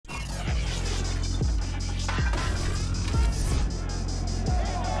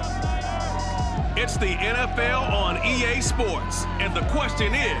It's the NFL on EA Sports. And the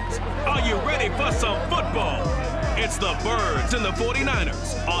question is, are you ready for some football? It's the Birds and the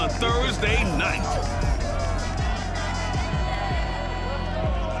 49ers on Thursday night.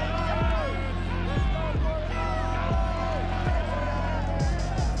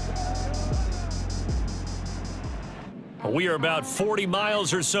 We are about 40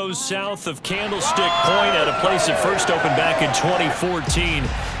 miles or so south of Candlestick Point at a place that first opened back in 2014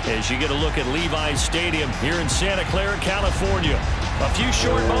 as you get a look at Levi's Stadium here in Santa Clara, California. A few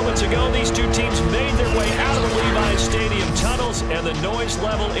short moments ago, these two teams made their way out of the Levi's Stadium tunnels, and the noise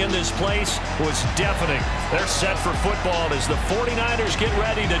level in this place was deafening. They're set for football as the 49ers get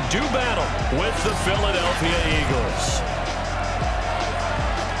ready to do battle with the Philadelphia Eagles.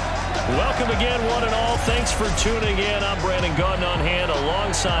 Welcome again, one and all. Thanks for tuning in. I'm Brandon Gautin on hand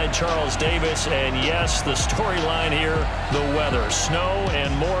alongside Charles Davis. And yes, the storyline here, the weather. Snow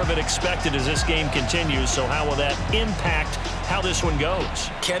and more of it expected as this game continues. So how will that impact how this one goes?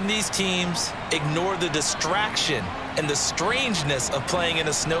 Can these teams ignore the distraction and the strangeness of playing in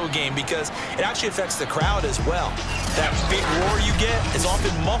a snow game, because it actually affects the crowd as well? That big roar you get is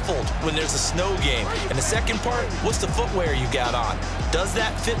often muffled when there's a snow game. And the second part, what's the footwear you got on? Does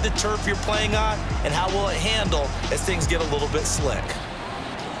that fit the turf you're playing on? And how will it handle as things get a little bit slick?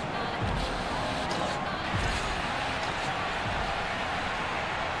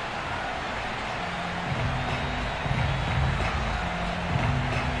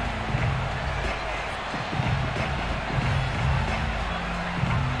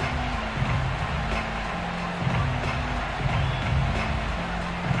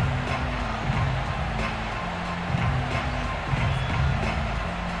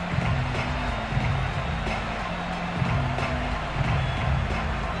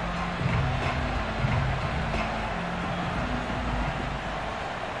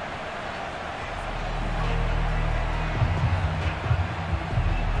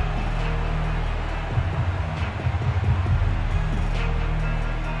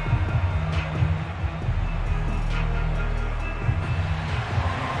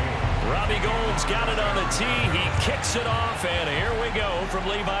 Got it on the tee. He kicks it off, and here we go from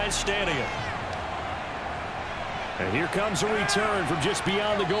Levi's Stadium. And here comes a return from just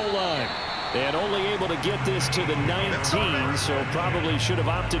beyond the goal line. And only able to get this to the 19, so probably should have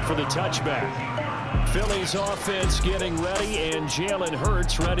opted for the touchback. Philly's offense getting ready, and Jalen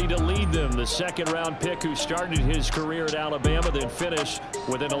Hurts ready to lead them. The second-round pick who started his career at Alabama, then finished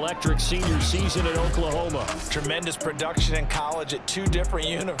with an electric senior season at Oklahoma. Tremendous production in college at two different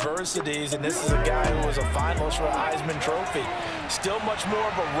universities, and this is a guy who was a finalist for a Heisman Trophy. Still much more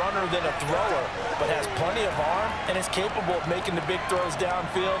of a runner than a thrower, but has plenty of arm and is capable of making the big throws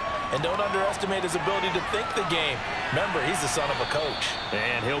downfield. And don't underestimate his ability to think the game. Remember, he's the son of a coach.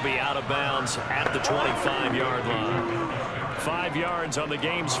 And he'll be out of bounds at the 25-yard line. 5 yards on the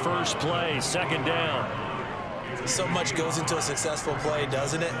game's first play, second down. So much goes into a successful play,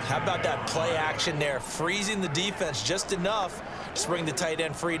 doesn't it? How about that play action there, freezing the defense just enough to bring the tight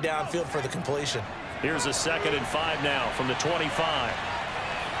end free downfield for the completion. Here's a 2nd and 5 now from the 25.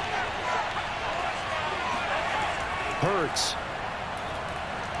 Hurts.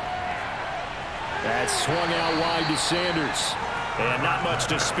 That's swung out wide to Sanders. And not much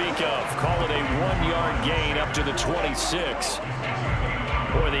to speak of. Call it a 1-yard gain up to the 26.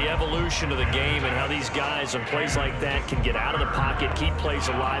 Boy, the evolution of the game and how these guys on plays like that can get out of the pocket, keep plays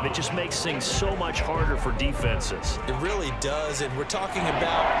alive, it just makes things so much harder for defenses. It really does, and we're talking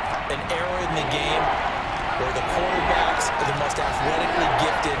about an era in the game where the quarterbacks are the most athletically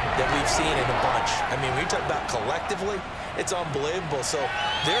gifted that we've seen in a bunch. I mean, when you talk about collectively, it's unbelievable. So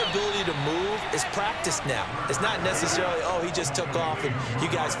their ability to move is practiced now. It's not necessarily, oh, he just took off and you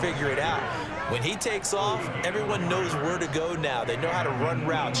guys figure it out. When he takes off, everyone knows where to go now. They know how to run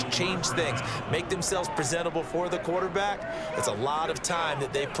routes, change things, make themselves presentable for the quarterback. It's a lot of time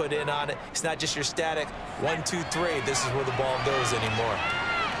that they put in on it. It's not just your static 1, 2, 3. This is where the ball goes anymore.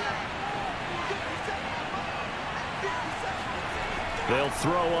 They'll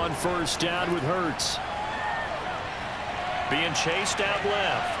throw on first down with Hurts. Being chased out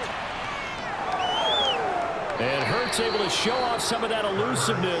left. And Hurts able to show off some of that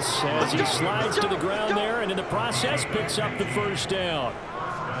elusiveness as he slides to the ground there, and in the process picks up the first down.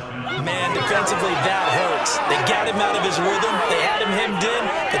 Man, defensively, that hurts. They got him out of his rhythm. They had him hemmed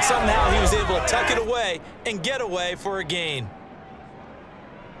in, but somehow he was able to tuck it away and get away for a gain.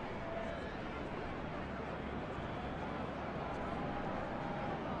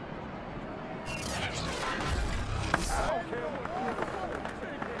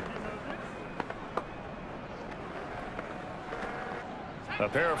 A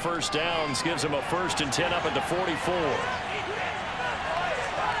pair of first downs gives them a 1st and 10 up at the 44.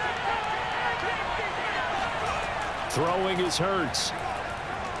 Throwing is Hurts.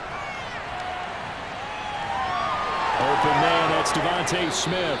 Open man, that's Devontae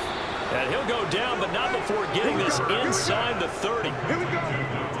Smith. And he'll go down, but not before getting this inside the 30.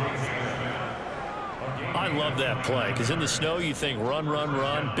 I love that play, because in the snow you think run, run,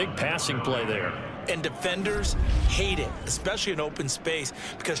 run. Big passing play there. And defenders hate it, especially in open space,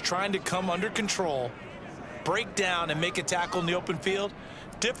 because trying to come under control, break down, and make a tackle in the open field,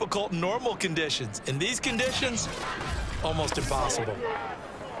 difficult in normal conditions. In these conditions, almost impossible.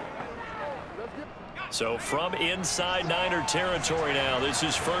 So from inside Niner territory now, this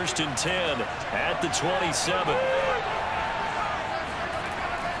is 1st and 10 at the 27.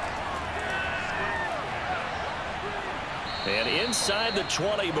 And inside the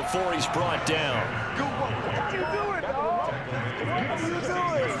 20 before he's brought down.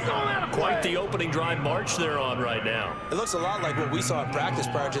 Quite the opening drive march they're on right now. It looks a lot like what we saw in practice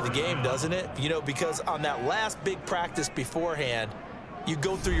prior to the game, doesn't it? You know, because on that last big practice beforehand, you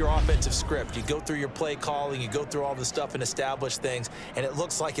go through your offensive script, you go through your play calling, you go through all the stuff and establish things, and it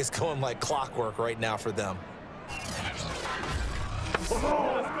looks like it's going like clockwork right now for them.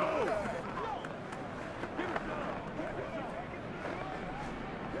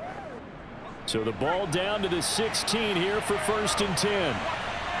 So the ball down to the 16 here for 1st and 10.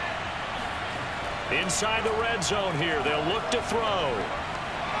 Inside the red zone here, they'll look to throw.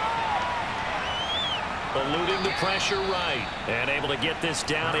 Eluding the pressure right. And able to get this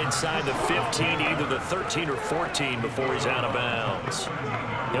down inside the 15, either the 13 or 14 before he's out of bounds.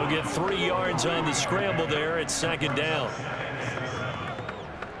 He'll get 3 yards on the scramble there at 2nd down.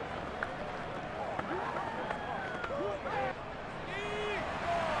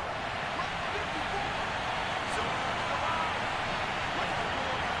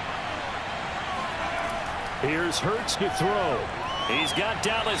 Here's Hurts to throw. He's got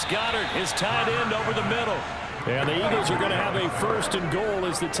Dallas Goedert, his tight end, over the middle. And the Eagles are going to have a 1st and goal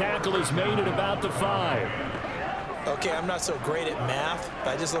as the tackle is made at about the 5. Okay, I'm not so great at math,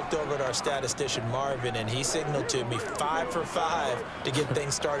 but I just looked over at our statistician, Marvin, and he signaled to me 5 for 5 to get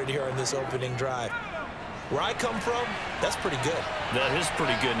things started here on this opening drive. Where I come from, that's pretty good. That is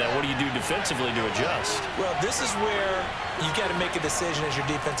pretty good. Now, what do you do defensively to adjust? Well, this is where you got to make a decision as a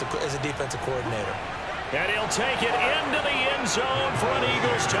defensive coordinator. And he'll take it into the end zone for an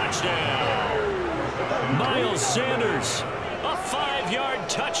Eagles touchdown. Miles Sanders, a 5-yard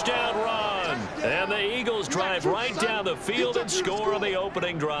touchdown run. And the Eagles drive right down the field and score on the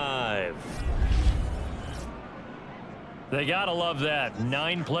opening drive. They got to love that.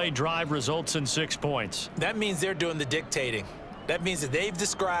 9-play drive results in 6 points. That means they're doing the dictating. That means that they've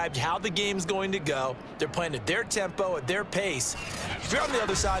described how the game's going to go. They're playing at their tempo, at their pace. If you're on the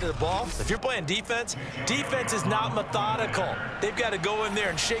other side of the ball, if you're playing defense, defense is not methodical. They've got to go in there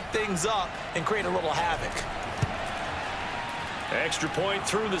and shake things up and create a little havoc. Extra point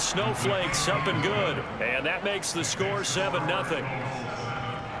through the snowflakes, up and good. And that makes the score 7-0.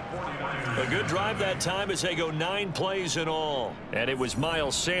 A good drive that time as they go 9 plays in all. And it was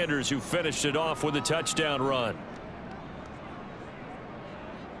Miles Sanders who finished it off with a touchdown run.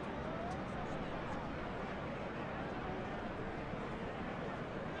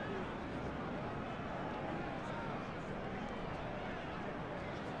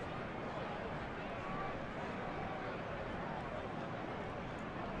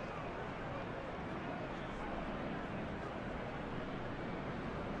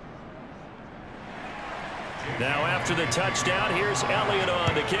 Now after the touchdown, here's Elliott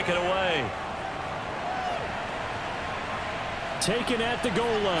on to kick it away. Taken at the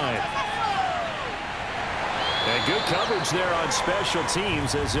goal line. And good coverage there on special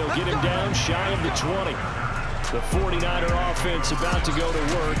teams as they'll get him down shy of the 20. The 49er offense about to go to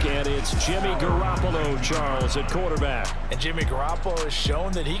work, and it's Jimmy Garoppolo, Charles, at quarterback. And Jimmy Garoppolo has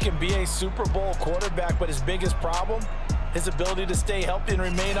shown that he can be a Super Bowl quarterback, but his biggest problem, his ability to stay healthy and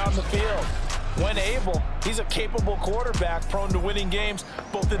remain on the field. When able, he's a capable quarterback prone to winning games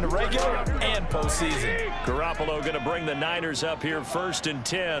both in the regular and postseason. Garoppolo going to bring the Niners up here 1st and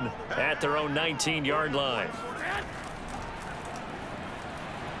 10 at their own 19-yard line.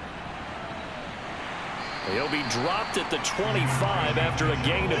 He'll be dropped at the 25 after a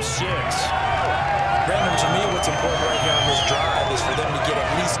gain of 6. Brandon, to me, what's important right here on this drive is for them to get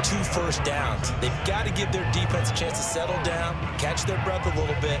at least 2 first downs. They've got to give their defense a chance to settle down, catch their breath a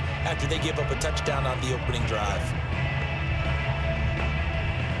little bit after they give up a touchdown on the opening drive.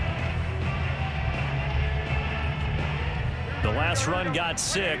 The last run got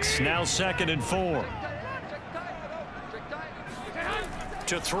 6, now 2nd and 4.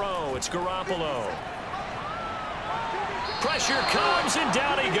 To throw, it's Garoppolo. Pressure comes, and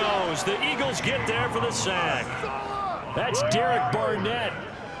down he goes. The Eagles get there for the sack. That's Derek Barnett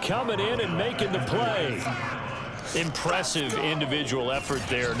coming in and making the play. Impressive individual effort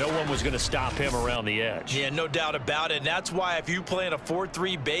there. No one was going to stop him around the edge. Yeah, no doubt about it. And that's why if you play in a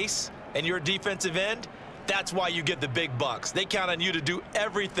 4-3 base and you're a defensive end, that's why you get the big bucks. They count on you to do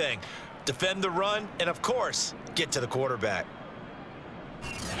everything. Defend the run, and of course, get to the quarterback.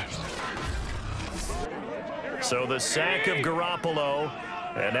 So the sack of Garoppolo.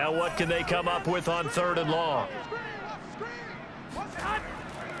 And now what can they come up with on 3rd and long?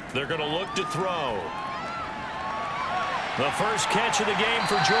 They're going to look to throw. The first catch of the game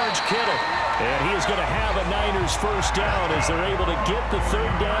for George Kittle. And he is going to have a Niners first down as they're able to get the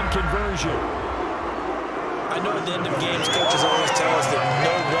 3rd down conversion. I know at the end of games, coaches always tell us that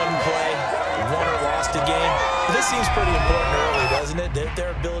no one play won or lost a game. But this seems pretty important early, doesn't it?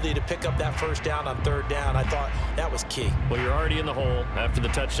 Their ability to pick up that first down on 3rd down, I thought that was key. Well, you're already in the hole after the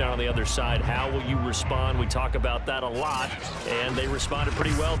touchdown on the other side. How will you respond? We talk about that a lot, and they responded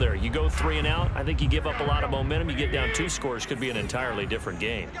pretty well there. You go 3 and out, I think you give up a lot of momentum. You get down 2 scores, could be an entirely different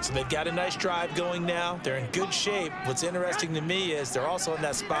game. So they've got a nice drive going now. They're in good shape. What's interesting to me is they're also in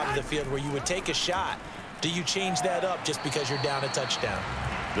that spot of the field where you would take a shot. Do you change that up just because you're down a touchdown?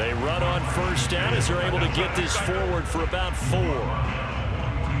 They run on 1st down as they're able to get this forward for about 4.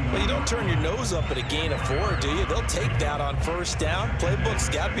 Well, you don't turn your nose up at a gain of 4, do you? They'll take that on 1st down. Playbook's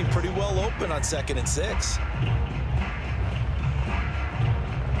got to be pretty well open on 2nd and 6.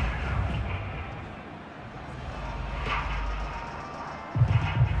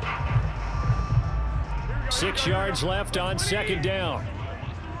 Six yards left on 2nd down.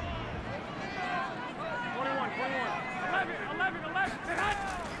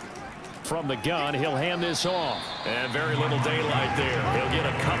 From the gun, he'll hand this off. And very little daylight there. He'll get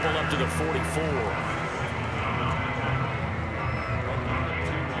a couple up to the 44.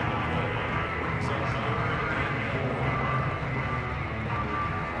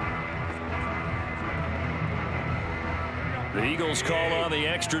 The Eagles call on the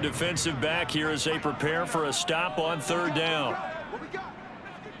extra defensive back here as they prepare for a stop on 3rd down.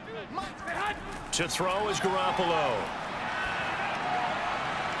 To throw is Garoppolo.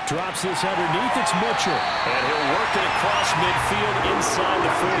 Drops this underneath, it's Mitchell. And he'll work it across midfield inside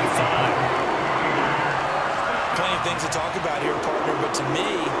the 45. Plenty of things to talk about here, partner, but to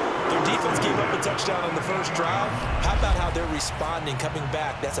me, their defense gave up a touchdown on the first drive. How about how they're responding, coming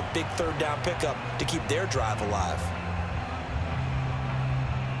back? That's a big 3rd down pickup to keep their drive alive.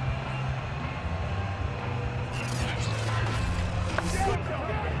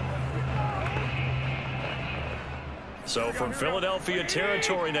 So from Philadelphia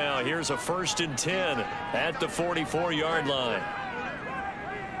territory now, here's a 1st and 10 at the 44-yard line.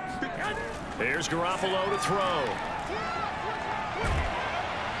 Here's Garoppolo to throw.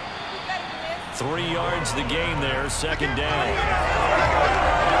 3 yards the gain there, 2nd down.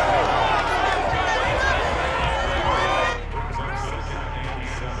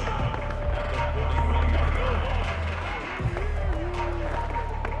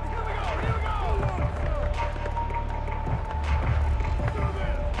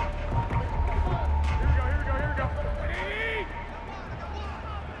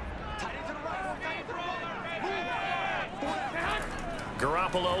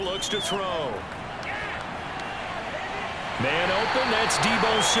 Garoppolo looks to throw. Man open, that's Deebo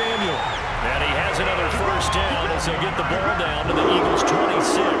Samuel. And he has another 1st down as they get the ball down to the Eagles'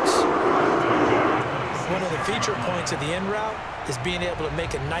 26. One of the feature points of the end route is being able to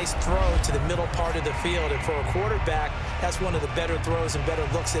make a nice throw to the middle part of the field. And for a quarterback, that's one of the better throws and better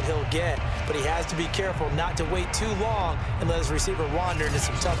looks that he'll get. But he has to be careful not to wait too long and let his receiver wander into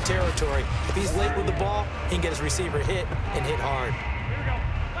some tough territory. If he's late with the ball, he can get his receiver hit and hit hard.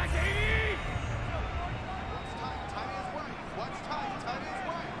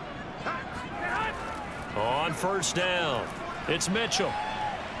 On 1st down, it's Mitchell.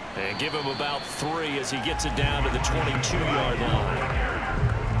 And give him about 3 as he gets it down to the 22-yard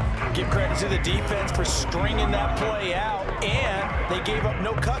line. Give credit to the defense for stringing that play out, and they gave up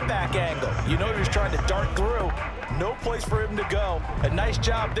no cutback angle. You know, he's trying to dart through. No place for him to go. A nice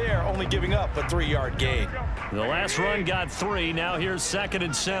job there, only giving up a 3-yard gain. The last run got 3. Now here's 2nd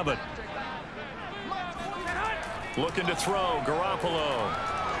and 7. Looking to throw, Garoppolo.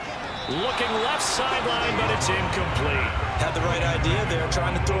 Looking left sideline, but it's incomplete. Had the right idea there,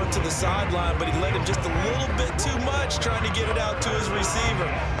 trying to throw it to the sideline, but he let him just a little bit too much, trying to get it out to his receiver.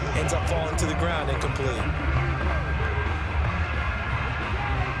 Ends up falling to the ground, incomplete.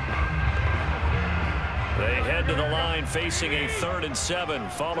 They head to the line facing a 3rd and 7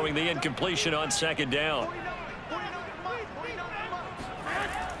 following the incompletion on 2nd down.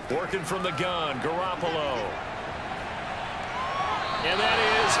 Working from the gun, Garoppolo. And that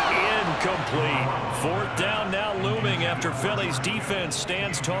is incomplete. 4th down now looming after Philly's defense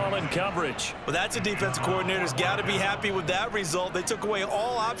stands tall in coverage. Well, that's a defensive coordinator's got to be happy with that result. They took away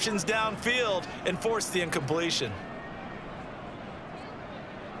all options downfield and forced the incompletion.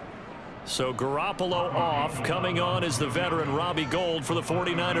 So Garoppolo off. Coming on is the veteran Robbie Gould for the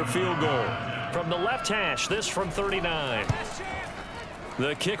 49er field goal. From the left hash, this from 39.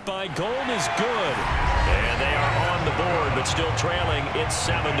 The kick by Gould is good. And they are on the board, but still trailing. It's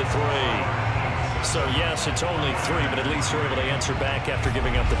 7-3. So, yes, it's only 3, but at least they're able to answer back after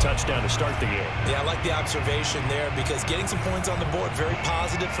giving up the touchdown to start the game. Yeah, I like the observation there because getting some points on the board, very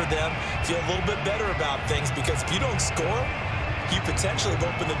positive for them. Feel a little bit better about things because if you don't score, you potentially have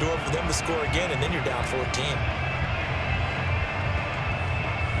opened the door for them to score again, and then you're down 14.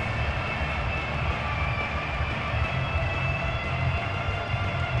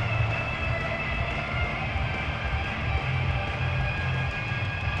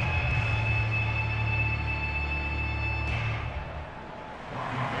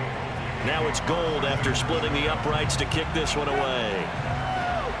 Now it's Gould after splitting the uprights to kick this one away.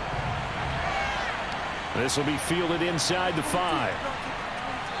 This will be fielded inside the 5.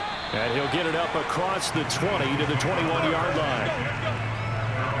 And he'll get it up across the 20 to the 21-yard line.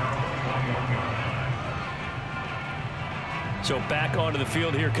 So back onto the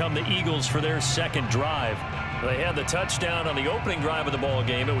field, here come the Eagles for their 2nd drive. They had the touchdown on the opening drive of the ball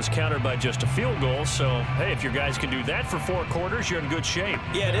game. It was countered by just a field goal. So, hey, if your guys can do that for 4 quarters, you're in good shape.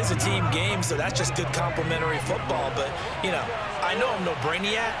 Yeah, it is a team game, so that's just good complimentary football. But, you know, I know I'm no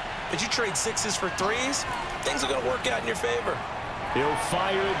brainiac, but you trade 6s for 3s, things are going to work out in your favor. He'll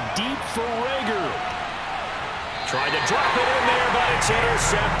fire it deep for Rager. Tried to drop it in there, but it's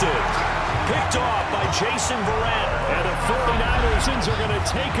intercepted. Picked off by Jason Verrett. And the 49ers are going to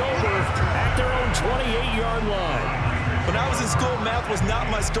take over at their own 28-yard line. When I was in school, math was not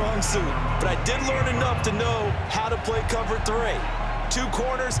my strong suit, but I did learn enough to know how to play cover 3. 2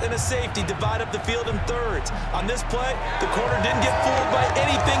 corners and a safety divide up the field in thirds. On this play, the corner didn't get fooled by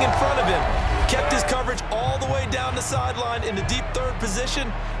anything in front of him. Kept his coverage all the way down the sideline in the deep 3rd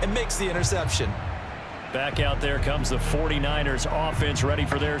position and makes the interception. Back out there comes the 49ers offense ready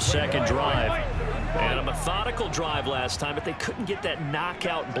for their 2nd drive. And a methodical drive last time, but they couldn't get that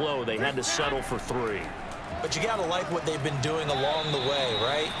knockout blow. They had to settle for 3. But you got to like what they've been doing along the way,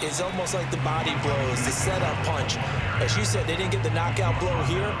 right? It's almost like the body blows, the setup punch. As you said, they didn't get the knockout blow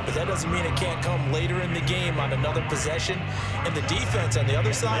here, but that doesn't mean it can't come later in the game on another possession. And the defense on the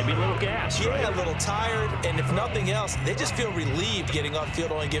other side, maybe a little gas, right? A little tired. And if nothing else, they just feel relieved getting off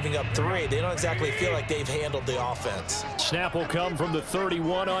field, only giving up 3. They don't exactly feel like they've handled the offense. Snap will come from the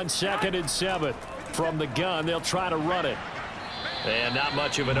 31 on 2nd and 7. From the gun, they'll try to run it. And not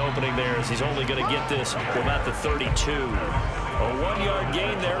much of an opening there as he's only going to get this from about the 32. A 1-yard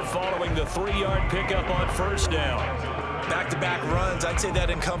gain there following the 3-yard pickup on 1st down. Back-to-back runs, I'd say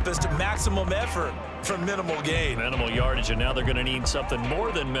that encompassed maximum effort for minimal gain. Minimal yardage, and now they're going to need something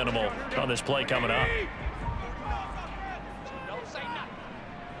more than minimal on this play coming up.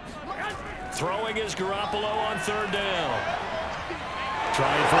 Throwing is Garoppolo on 3rd down.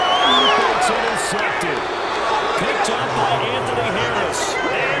 Trying for it's intercepted. Picked up by Anthony Harris.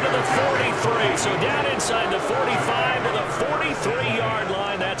 And to the 43. So down inside the 45 to the 43-yard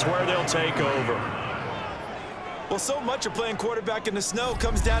line. That's where they'll take over. Well, so much of playing quarterback in the snow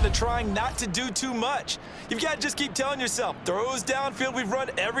comes down to trying not to do too much. You've got to just keep telling yourself, throws downfield we've run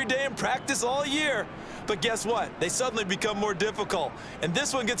every day in practice all year. But guess what? They suddenly become more difficult. And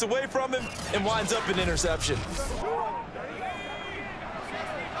this one gets away from him and winds up an interception.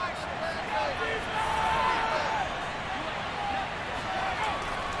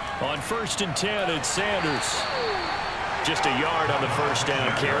 On 1st and 10, it's Sanders. Just a yard on the 1st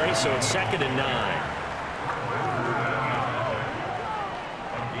down carry, so it's 2nd and 9.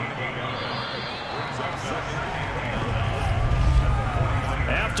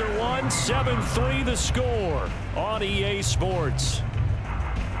 After one, 7-3 the score on EA Sports.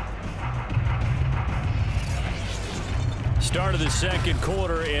 Start of the 2nd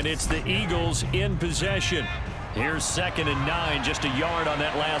quarter, and it's the Eagles in possession. Here's 2nd and 9, just a yard on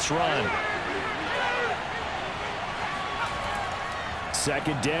that last run.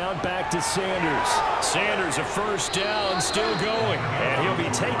 2nd down, back to Sanders. Sanders, a 1st down, still going. And he'll be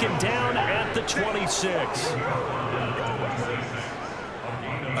taken down at the 26.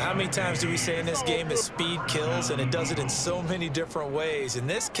 How many times do we say in this game that speed kills, and it does it in so many different ways? In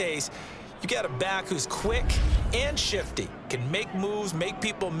this case, You got a back who's quick and shifty, can make moves, make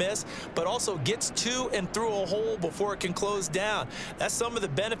people miss, but also gets to and through a hole before it can close down. That's some of the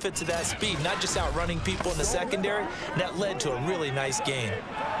benefits of that speed, not just outrunning people in the secondary, and that led to a really nice gain.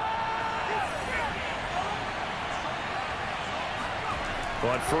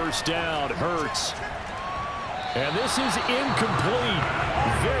 On first down, Hurts. And this is incomplete.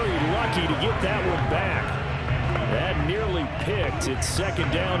 Very lucky to get that one back. That nearly picked. It's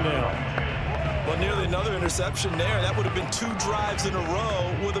second down now. Well, nearly another interception there. That would have been 2 drives in a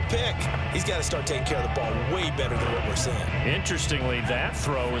row with a pick. He's got to start taking care of the ball way better than what we're seeing. Interestingly, that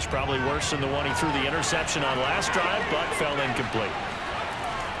throw was probably worse than the one he threw the interception on last drive, but fell incomplete.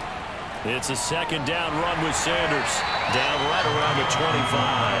 It's a second down run with Sanders. Down right around the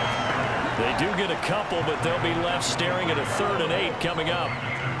 25. They do get a couple, but they'll be left staring at a 3rd and 8 coming up.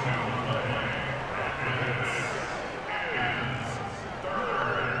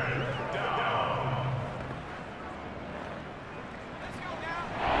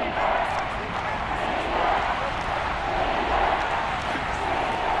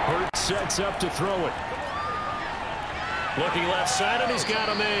 Hurts sets up to throw it. Looking left side, and he's got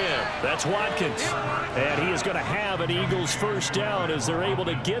a man. That's Watkins. And he is going to have an Eagles first down as they're able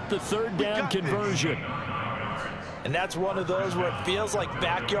to get the 3rd down conversion. And that's one of those where it feels like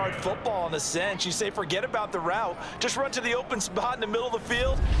backyard football in a sense. You say, forget about the route. Just run to the open spot in the middle of the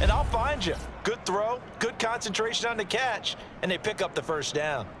field, and I'll find you. Good throw, good concentration on the catch, and they pick up the first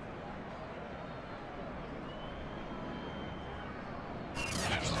down.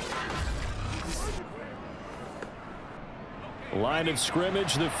 Line of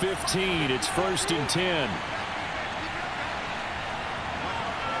scrimmage, the 15. It's 1st and 10.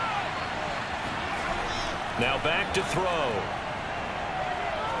 Now back to throw.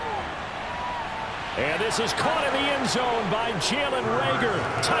 And this is caught in the end zone by Jalen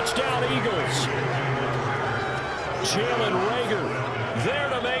Reagor. Touchdown, Eagles. Jalen Reagor there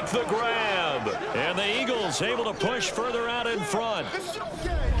to make the grab. And the Eagles able to push further out in front.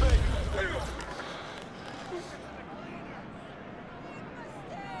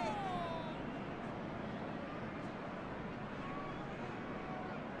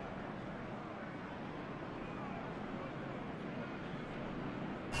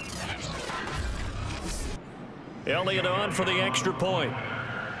 Elliott on for the extra point.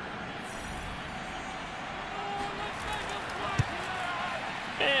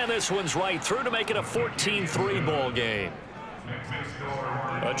 And this one's right through to make it a 14-3 ball game.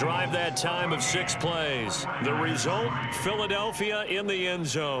 A drive that time of 6 plays. The result, Philadelphia in the end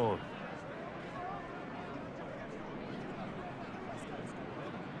zone.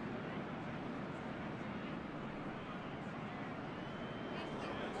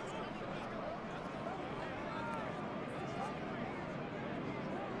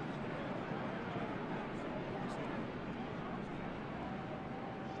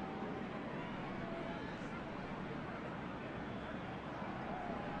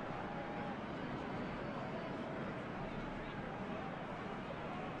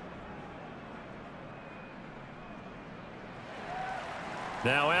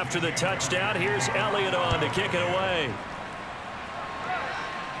 Now after the touchdown, here's Elliott on to kick it away.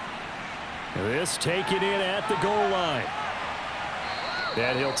 This taken in at the goal line.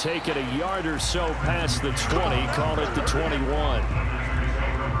 And he'll take it a yard or so past the 20, call it the 21.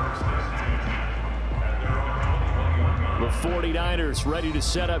 The 49ers ready to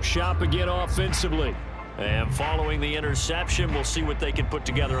set up shop again offensively. And following the interception, we'll see what they can put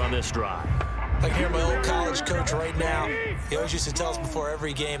together on this drive. I can hear my old college coach right now. He always used to tell us before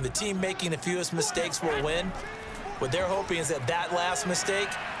every game, the team making the fewest mistakes will win. What they're hoping is that that last mistake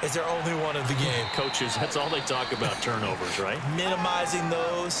is their only one of the game. Coaches, that's all they talk about, turnovers, right? Minimizing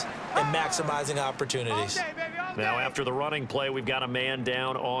those and maximizing opportunities. Now after the running play, we've got a man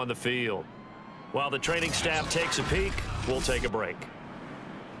down on the field. While the training staff takes a peek, we'll take a break.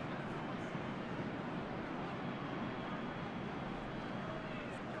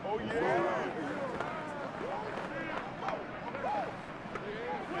 Oh, yeah.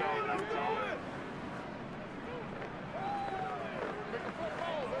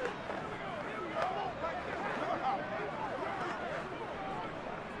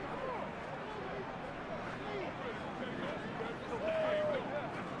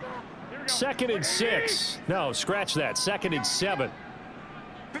 Second and 6. No, scratch that. Second and 7.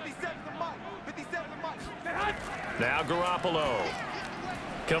 Now Garoppolo.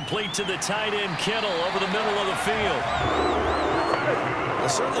 Complete to the tight end Kittle over the middle of the field. It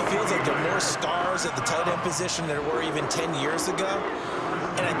certainly feels like there are more stars at the tight end position than there were even 10 years ago.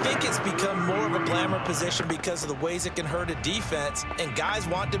 And I think it's become more of a glamour position because of the ways it can hurt a defense, and guys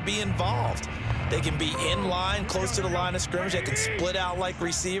want to be involved. They can be in line, close to the line of scrimmage. They can split out like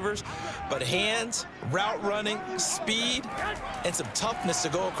receivers. But hands, route running, speed, and some toughness to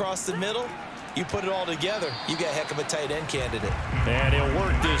go across the middle, you put it all together, you got a heck of a tight end candidate. And he'll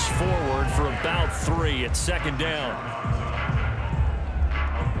work this forward for about 3 at second down.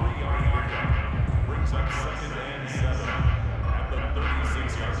 Brings up 2nd and 7 at the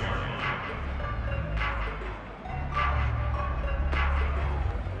 36-yard line.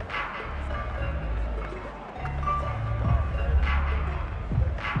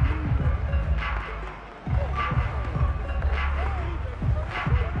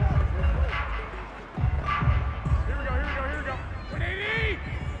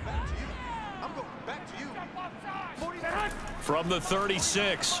 From the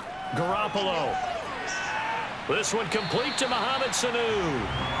 36, Garoppolo. This one complete to Mohamed Sanu.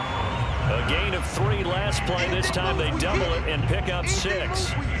 A gain of 3 last play. This time they double it and pick up 6.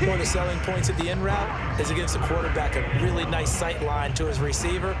 One of the selling points of the in route is it gives the quarterback a really nice sight line to his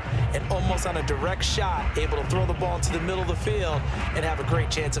receiver and almost on a direct shot able to throw the ball into the middle of the field and have a great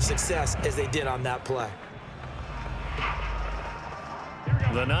chance of success as they did on that play.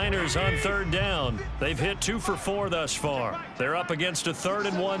 The Niners on 3rd down. They've hit 2 for 4 thus far. They're up against a 3rd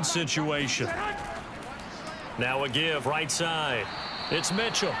and 1 situation. Now a give right side. It's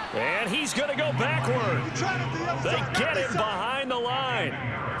Mitchell, and he's going to go backward. They get him behind the line.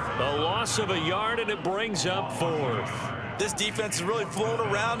 A loss of a yard, and it brings up 4th. This defense has really flown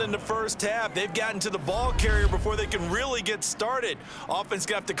around in the first half. They've gotten to the ball carrier before they can really get started. Offense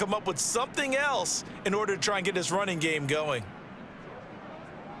going to have to come up with something else in order to try and get this running game going.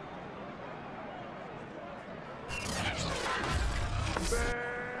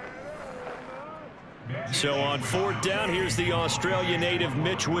 So on 4th down, here's the Australia native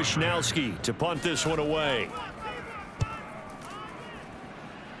Mitch Wishnowsky to punt this one away.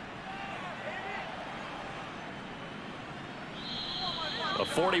 A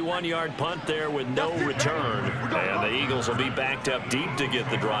 41-yard punt there with no return. And the Eagles will be backed up deep to get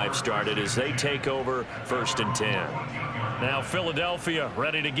the drive started as they take over 1st and 10. Now Philadelphia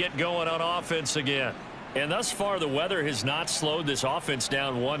ready to get going on offense again. And thus far, the weather has not slowed this offense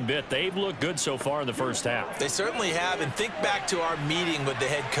down one bit. They've looked good so far in the first half. They certainly have. And think back to our meeting with the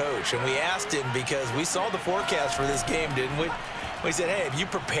head coach. And we asked him because we saw the forecast for this game, didn't we? We said, hey, have you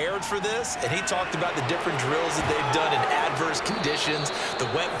prepared for this? And he talked about the different drills that they've done in adverse conditions, the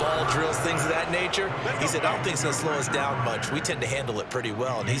wet ball drills, things of that nature. He said, I don't think it's going to slow us down much. We tend to handle it pretty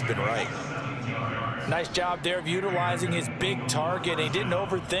well, and he's been right. Nice job there of utilizing his big target. He didn't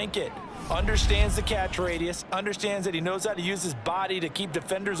overthink it. Understands the catch radius, understands that he knows how to use his body to keep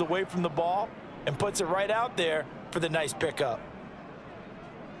defenders away from the ball, and puts it right out there for the nice pickup.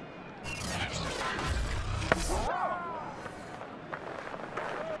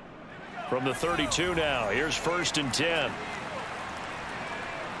 From the 32 now, here's 1st and 10.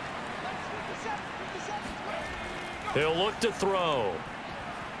 He'll look to throw.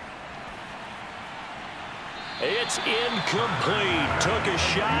 It's incomplete. Took a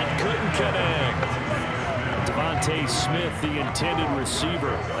shot, couldn't connect. Devontae Smith, the intended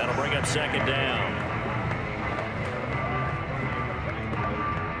receiver. That'll bring up 2nd down.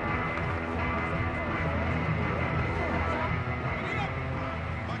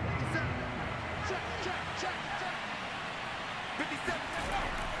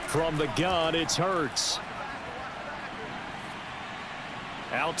 From the gun, it's Hurts.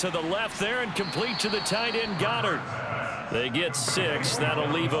 Out to the left there and complete to the tight end Goddard. They get 6. That'll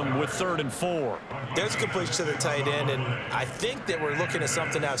leave them with 3rd and 4. There's a completion to the tight end, and I think that we're looking at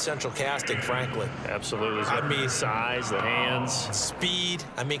something out of central casting, frankly. Absolutely. I mean, size, the hands. Speed.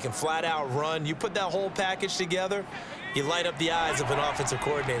 I mean, can flat out run. You put that whole package together, you light up the eyes of an offensive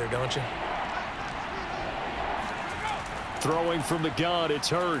coordinator, don't you? Throwing from the gun, it's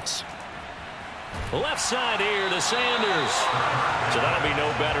Hurts. Left side here to Sanders. So that'll be no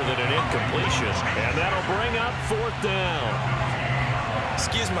better than an incompletion. And that'll bring up 4th down.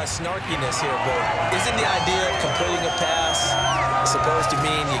 Excuse my snarkiness here, but isn't the idea of completing a pass supposed to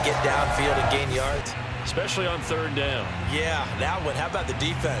mean you get downfield and gain yards? Especially on 3rd down. Yeah, that one. How about the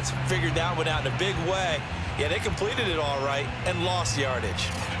defense? Figured that one out in a big way. Yeah, they completed it all right and lost yardage.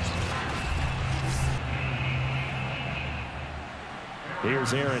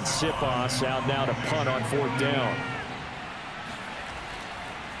 Here's Aaron Sipos out now to punt on 4th down.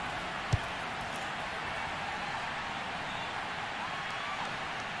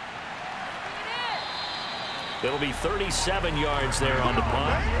 It'll be 37 yards there on the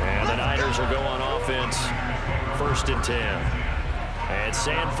punt. And the Niners will go on offense. 1st and 10. And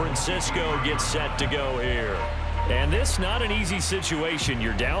San Francisco gets set to go here. And this not an easy situation.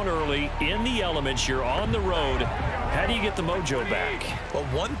 You're down early, in the elements, you're on the road. How do you get the mojo back? Well,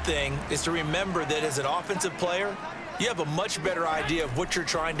 one thing is to remember that as an offensive player, you have a much better idea of what you're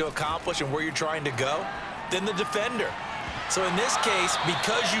trying to accomplish and where you're trying to go than the defender. So in this case,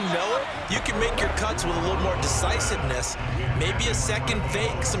 because you know it, you can make your cuts with a little more decisiveness, maybe a second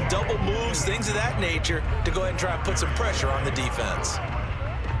fake, some double moves, things of that nature, to go ahead and try and put some pressure on the defense.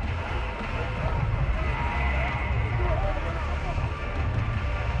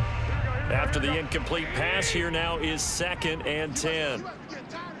 After the incomplete pass, here now is 2nd and 10.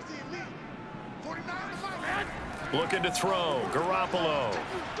 Looking to throw, Garoppolo.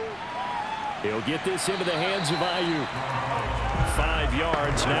 He'll get this into the hands of Ayuk. 5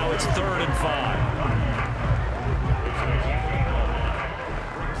 yards, now it's 3rd and 5.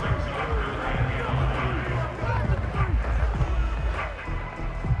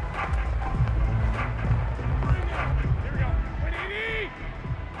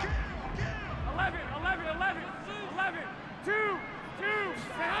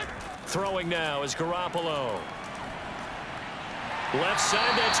 Throwing now is Garoppolo. Left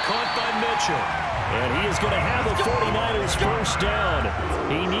side, that's caught by Mitchell. And he is going to have the 49ers first down.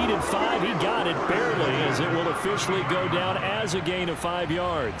 He needed 5. He got it barely, as it will officially go down as a gain of 5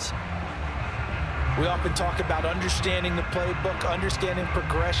 yards. We often talk about understanding the playbook, understanding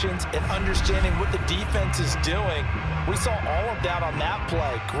progressions, and understanding what the defense is doing. We saw all of that on that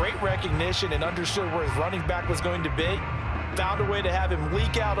play. Great recognition and understood where his running back was going to be. Found a way to have him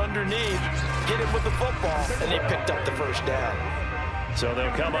leak out underneath, get him with the football, and they picked up the first down. So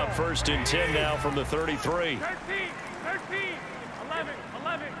they'll come up 1st and 10 now from the 33. 13, 11.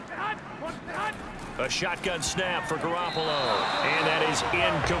 A shotgun snap for Garoppolo, and that is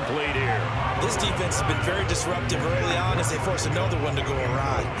incomplete here. This defense has been very disruptive early on as they force another one to go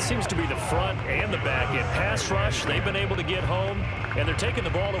awry. Seems to be the front and the back. In pass rush, they've been able to get home, and they're taking the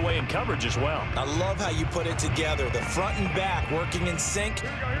ball away in coverage as well. I love how you put it together. The front and back working in sync,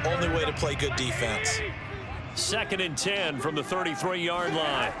 only way to play good defense. 2nd and 10 from the 33-yard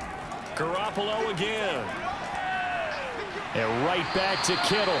line. Garoppolo again. And right back to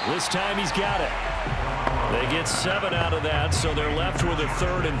Kittle. This time he's got it. They get 7 out of that, so they're left with a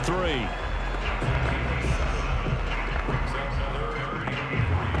 3rd and 3.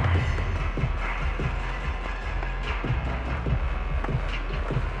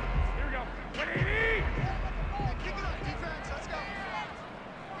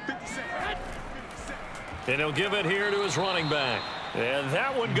 And he'll give it here to his running back. And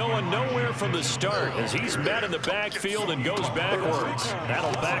that one going nowhere from the start as he's met in the backfield and goes backwards.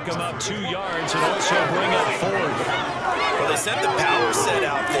 That'll back him up 2 yards and also bring up 4th. Well, they sent the power set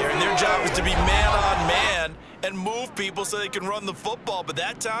out there, and their job is to be man-on-man and move people so they can run the football. But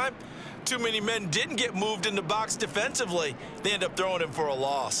that time, too many men didn't get moved in the box defensively. They end up throwing him for a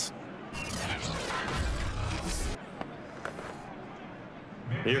loss.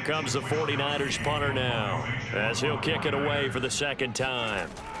 Here comes the 49ers punter now as he'll kick it away for the 2nd time.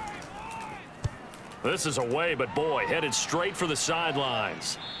 This is away, but boy, headed straight for the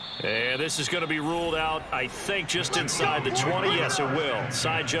sidelines. And this is going to be ruled out, I think, just inside the 20. Yes, it will.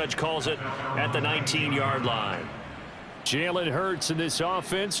 Side judge calls it at the 19-yard line. Jalen Hurts in this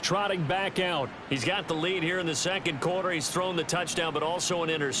offense trotting back out. He's got the lead here in the 2nd quarter. He's thrown the touchdown, but also an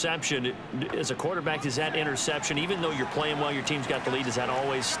interception. As a quarterback, does that interception, even though you're playing well, your team's got the lead, does that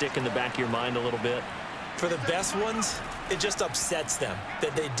always stick in the back of your mind a little bit? For the best ones, it just upsets them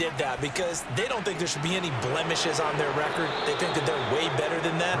that they did that because they don't think there should be any blemishes on their record. They think that they're way better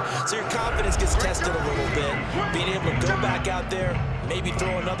than that. So your confidence gets tested a little bit. Being able to go back out there, maybe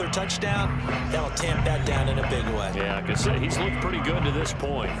throw another touchdown, that'll tamp that down in a big way. Yeah, I could say he's looked pretty good to this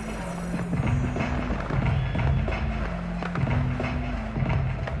point.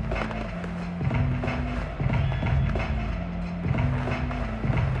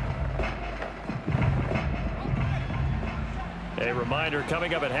 A reminder,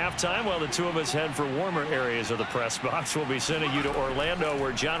 coming up at halftime, while the two of us head for warmer areas of the press box, we'll be sending you to Orlando,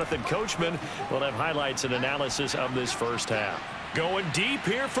 where Jonathan Coachman will have highlights and analysis of this first half. Going deep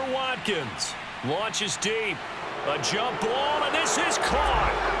here for Watkins. Launches deep. A jump ball, and this is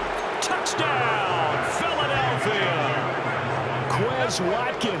caught. Touchdown, Philadelphia. Quez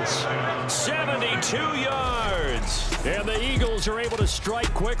Watkins, 72 yards. And the Eagles are able to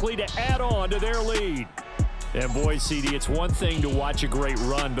strike quickly to add on to their lead. And boy, CD, it's one thing to watch a great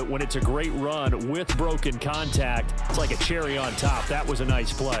run, but when it's a great run with broken contact, it's like a cherry on top. That was a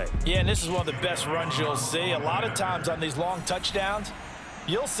nice play. Yeah, and this is one of the best runs you'll see. A lot of times on these long touchdowns,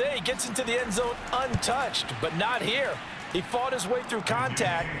 you'll say he gets into the end zone untouched, but not here. He fought his way through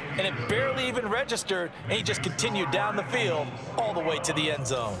contact, and it barely even registered, and he just continued down the field all the way to the end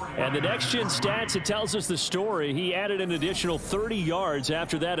zone. And the next-gen stats, it tells us the story. He added an additional 30 yards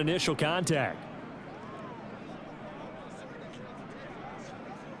after that initial contact.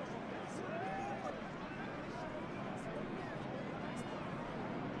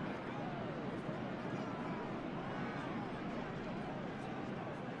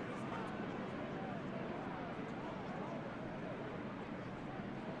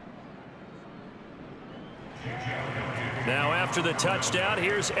 Now after the touchdown,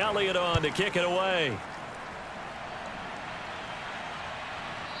 here's Elliott on to kick it away.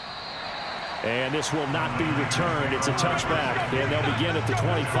 And this will not be returned. It's a touchback, and they'll begin at the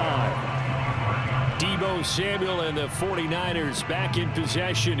 25. Deebo Samuel and the 49ers back in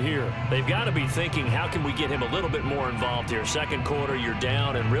possession here. They've got to be thinking, how can we get him a little bit more involved here? Second quarter, you're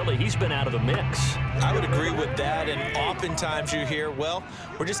down, and really, he's been out of the mix. I would agree with that, and oftentimes you hear, well,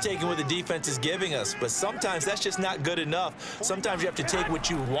 we're just taking what the defense is giving us, but sometimes that's just not good enough. Sometimes you have to take what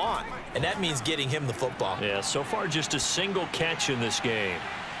you want, and that means getting him the football. Yeah, so far just a single catch in this game.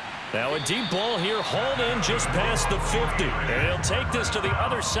 Now a deep ball here, hauled in just past the 50. And he'll take this to the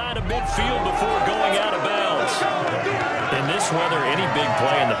other side of midfield before going out of bounds. In this weather, any big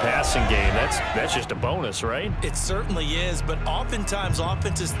play in the passing game, that's just a bonus, right? It certainly is, but oftentimes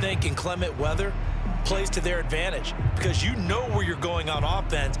offenses think inclement weather plays to their advantage because you know where you're going on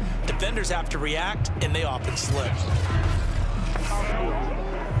offense. Defenders have to react, and they often slip.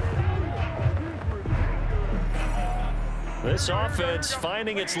 This offense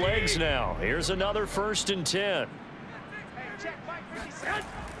finding its legs now. Here's another 1st and 10.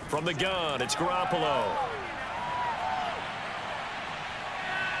 From the gun, it's Garoppolo.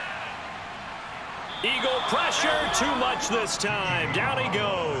 Eagle pressure, too much this time. Down he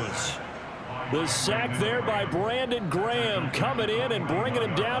goes. The sack there by Brandon Graham coming in and bringing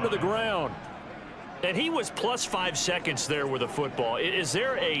him down to the ground. And he was plus 5 seconds there with a football. Is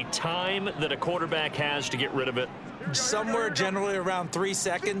there a time that a quarterback has to get rid of it? Somewhere generally around 3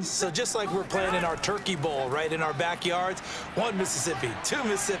 seconds. So just like we're playing in our turkey bowl, right, in our backyards, 1 Mississippi, 2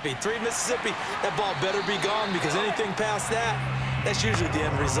 Mississippi, 3 Mississippi, that ball better be gone because anything past that, that's usually the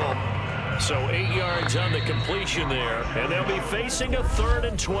end result. So 8 yards on the completion there, and they'll be facing a 3rd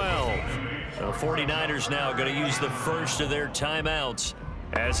and 12. The 49ers now going to use the first of their timeouts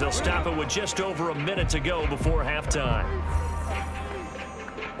as they'll stop it with just over a minute to go before halftime.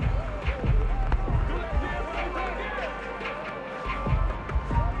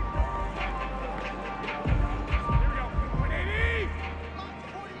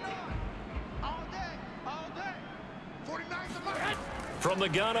 From the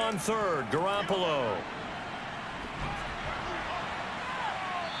gun on 3rd, Garoppolo.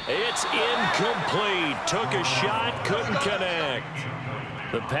 It's incomplete. Took a shot, couldn't connect.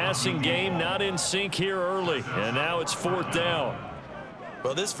 The passing game not in sync here early, and now it's 4th down.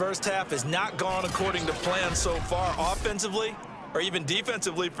 Well, this first half has not gone according to plan so far offensively, or even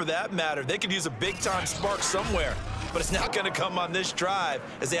defensively for that matter. They could use a big-time spark somewhere, but it's not going to come on this drive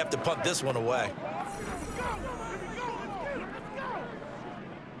as they have to punt this one away.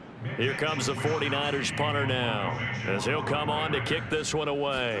 Here comes the 49ers punter now, as he'll come on to kick this one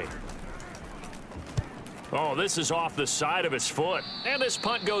away. Oh, this is off the side of his foot. And this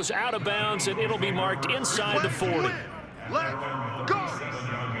punt goes out of bounds, and it'll be marked inside the 40.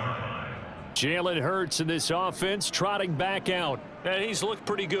 Jalen Hurts in this offense trotting back out. And he's looked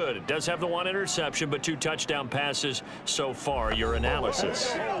pretty good. Does have the 1 interception, but 2 touchdown passes so far. Your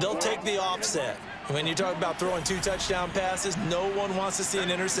analysis. They'll take the offset. When you talk about throwing 2 touchdown passes, no one wants to see an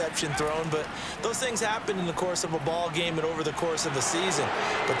interception thrown, but those things happen in the course of a ball game and over the course of a season.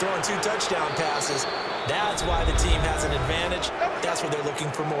 But throwing 2 touchdown passes, that's why the team has an advantage. That's what they're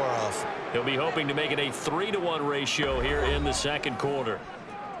looking for more of. He'll be hoping to make it a 3-to-1 ratio here in the second quarter.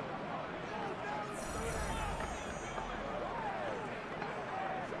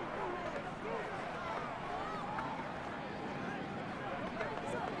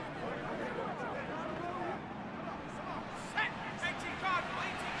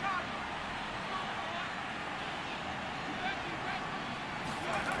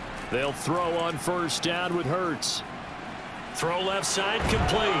 They'll throw on 1st down with Hurts. Throw left side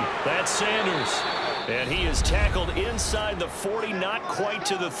complete. That's Sanders. And he is tackled inside the 40, not quite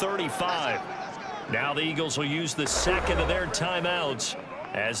to the 35. Now the Eagles will use the second of their timeouts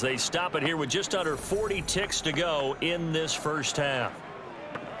as they stop it here with just under 40 ticks to go in this first half.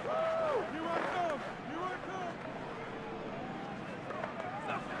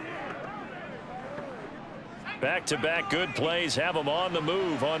 Back-to-back good plays have them on the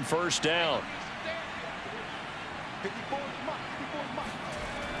move on 1st down. 54.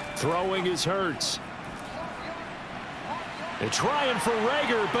 Throwing is Hurts. They're trying for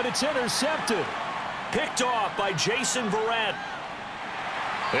Rager, but it's intercepted. Picked off by Jason Verrett.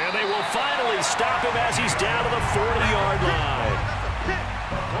 And they will finally stop him as he's down to the 40-yard line.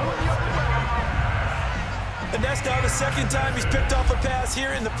 And that's now the second time he's picked off a pass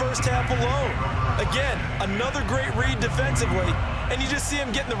here in the first half alone. Again, another great read defensively, and you just see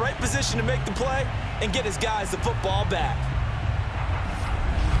him get in the right position to make the play and get his guys the football back.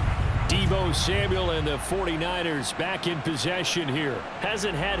 Deebo Samuel and the 49ers back in possession here.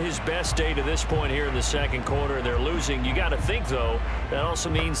 Hasn't had his best day to this point here in the second quarter, and they're losing. You got to think, though, that also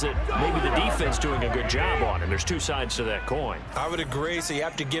means that maybe the defense doing a good job on it. There's two sides to that coin. I would agree, so you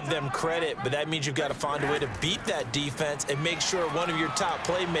have to give them credit, but that means you've got to find a way to beat that defense and make sure one of your top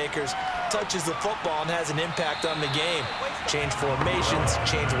playmakers touches the football and has an impact on the game. Change formations,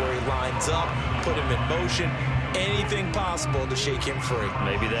 change where he lines up, put him in motion. Anything possible to shake him free.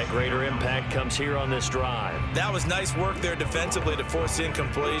 Maybe that greater impact comes here on this drive. That was nice work there defensively to force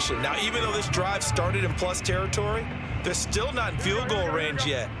incompletion. Now, even though this drive started in plus territory, they're still not in field goal range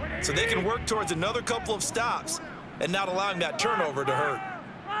yet. So they can work towards another couple of stops and not allowing that turnover to hurt.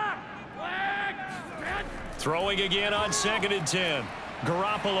 Throwing again on 2nd and 10.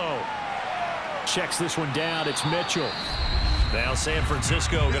 Garoppolo checks this one down. It's Mitchell. Now San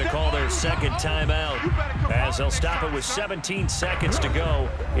Francisco going to call their second timeout as they'll stop it with 17 seconds to go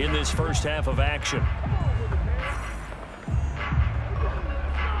in this first half of action.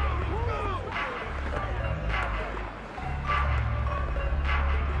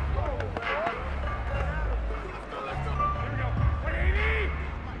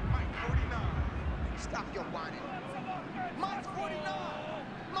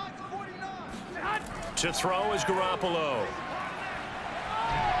 To throw is Garoppolo.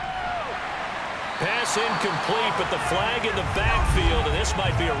 Pass incomplete, but the flag in the backfield, and this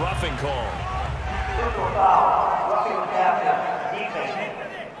might be a roughing call.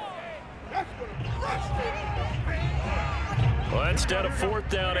 Well, instead of 4th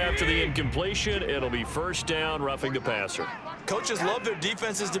down after the incompletion, it'll be 1st down, roughing the passer. Coaches love their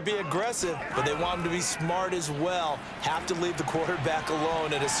defenses to be aggressive, but they want them to be smart as well. Have to leave the quarterback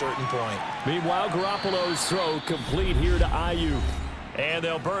alone at a certain point. Meanwhile, Garoppolo's throw complete here to Ayuk. And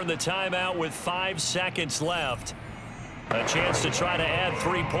they'll burn the timeout with 5 seconds left. A chance to try to add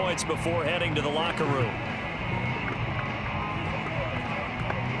 3 points before heading to the locker room.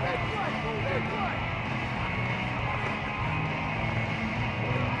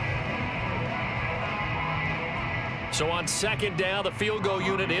 So on 2nd down, the field goal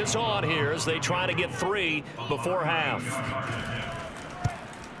unit is on here as they try to get 3 before half.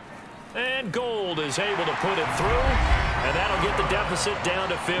 And Gold is able to put it through, and that'll get the deficit down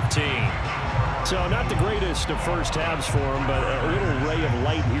to 15. So not the greatest of first halves for him, but a little ray of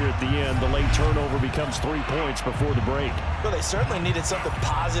light here at the end. The late turnover becomes 3 points before the break. Well, they certainly needed something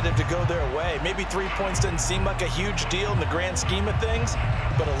positive to go their way. Maybe 3 points doesn't seem like a huge deal in the grand scheme of things,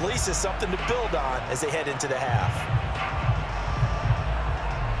 but at least it's something to build on as they head into the half.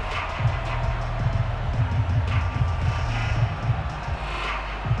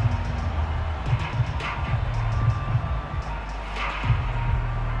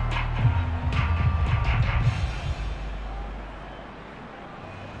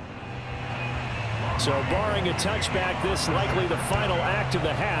 So barring a touchback, this likely the final act of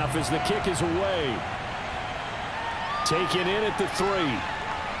the half as the kick is away. Taken in at the 3.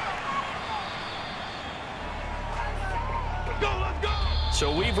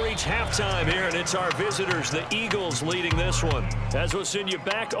 So we've reached halftime here, and it's our visitors, the Eagles, leading this one. As we'll send you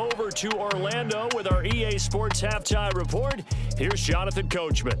back over to Orlando with our EA Sports Halftime Report, here's Jonathan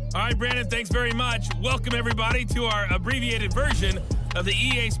Coachman. All right, Brandon, thanks very much. Welcome, everybody, to our abbreviated version of the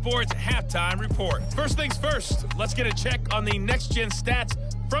EA Sports Halftime Report. First things first, let's get a check on the next-gen stats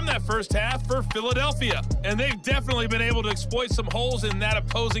from that first half for Philadelphia. And they've definitely been able to exploit some holes in that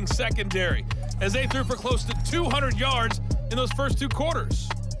opposing secondary, as they threw for close to 200 yards in those first 2 quarters.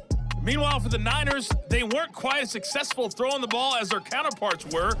 Meanwhile, for the Niners, they weren't quite as successful throwing the ball as their counterparts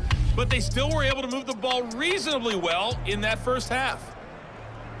were, but they still were able to move the ball reasonably well in that first half.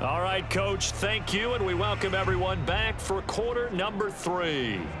 All right, Coach, thank you, and we welcome everyone back for quarter number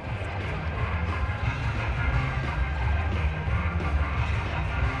 3.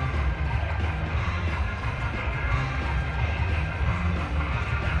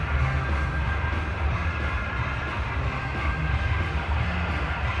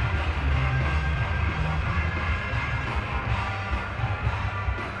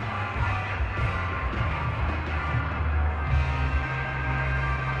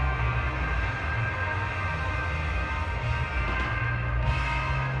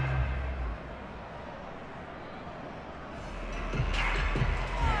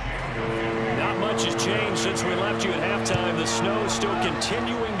 change since we left you at halftime. The snow still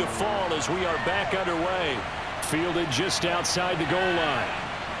continuing to fall as we are back underway. Fielded just outside the goal line.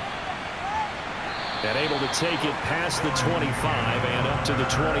 And able to take it past the 25 and up to the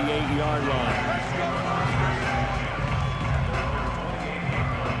 28-yard line.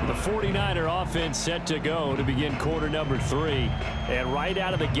 The 49er offense set to go to begin quarter number 3. And right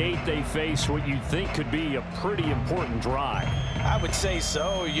out of the gate, they face what you think could be a pretty important drive. I would say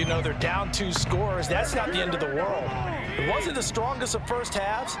so. You know, they're down 2 scores. That's not the end of the world. It wasn't the strongest of first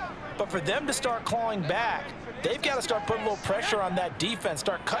halves, but for them to start clawing back, they've got to start putting a little pressure on that defense,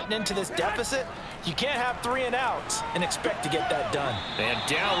 start cutting into this deficit. You can't have 3 and outs and expect to get that done. And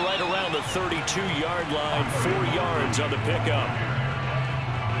down right around the 32-yard line, 4 yards on the pickup.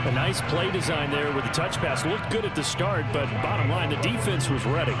 A nice play design there with the touch pass. Looked good at the start, but bottom line, the defense was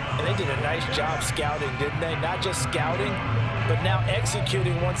ready. And they did a nice job scouting, didn't they? Not just scouting, but now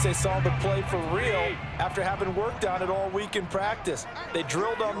executing once they saw the play for real after having worked on it all week in practice. They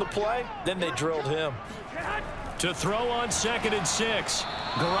drilled on the play, then they drilled him. To throw on 2nd and 6.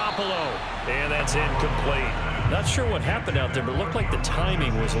 Garoppolo. And that's incomplete. Not sure what happened out there, but it looked like the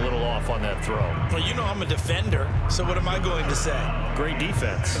timing was a little off on that throw. Well, you know I'm a defender, so what am I going to say? Great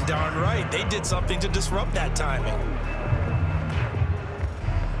defense. Darn right. They did something to disrupt that timing.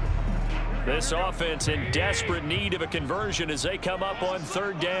 This offense in desperate need of a conversion as they come up on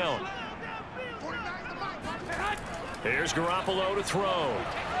 3rd down. Here's Garoppolo to throw.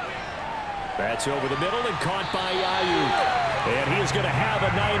 That's over the middle and caught by Ayuk. And he is going to have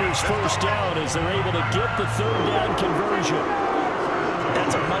a Niners first down as they're able to get the 3rd down conversion.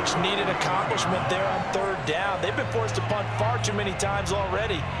 That's a much-needed accomplishment there on 3rd down. They've been forced to punt far too many times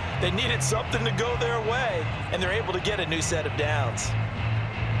already. They needed something to go their way, and they're able to get a new set of downs.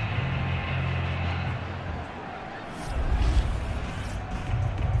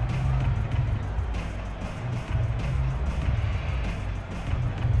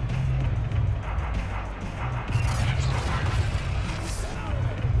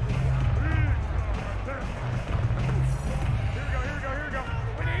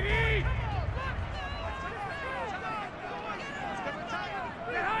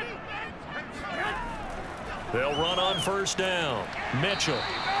 They'll run on 1st down. Mitchell.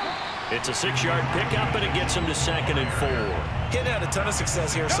 It's a 6-yard pickup, and it gets him to 2nd and 4. Getting had a ton of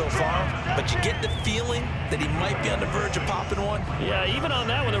success here so far, but you get the feeling that he might be on the verge of popping one. Yeah, even on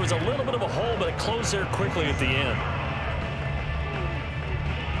that one, there was a little bit of a hole, but it closed there quickly at the end.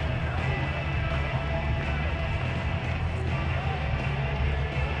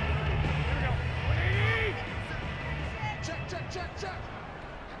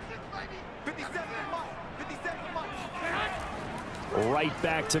 Right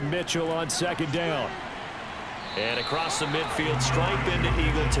back to Mitchell on 2nd down. And across the midfield stripe into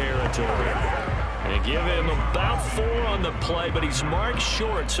Eagle territory. And give him about 4 on the play, but he's marked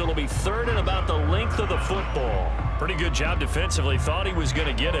short, so it'll be 3rd and about the length of the football. Pretty good job defensively. Thought he was going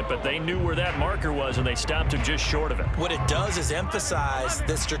to get it, but they knew where that marker was, and they stopped him just short of it. What it does is emphasize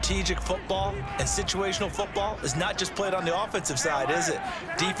that strategic football and situational football is not just played on the offensive side, is it?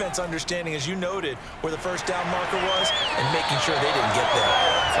 Defense understanding, as you noted, where the 1st down marker was and making sure they didn't get there.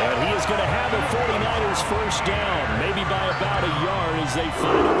 And he is going to have the 49ers first down, maybe by about a yard as they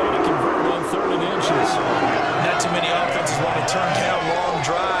find a way to convert on 3rd and inches. Not too many offenses want to turn down long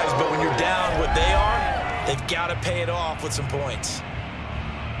drives, but when you're down what they are, they've got to pay it off with some points.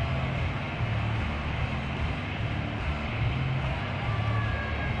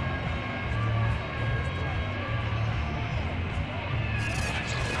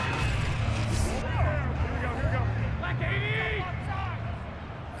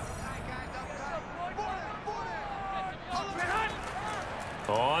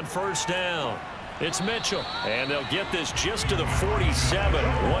 On 1st down, it's Mitchell. And they'll get this just to the 47,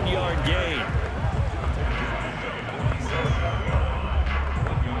 1-yard gain.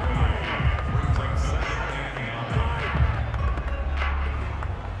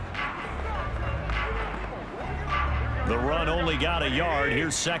 The run only got a yard.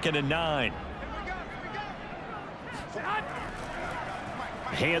 Here's 2nd and 9.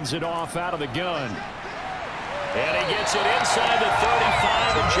 Hands it off out of the gun. And he gets it inside the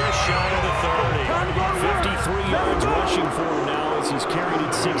 35 and just shy of the 30. 53 yards rushing for him now as he's carried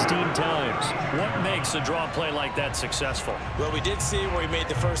it 16 times. What makes a draw play like that successful? Well, we did see where he made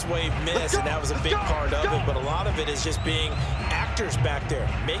the first wave miss, and that was a big part of it, but a lot of it is just being actors back there,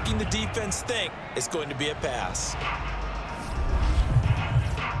 making the defense think it's going to be a pass.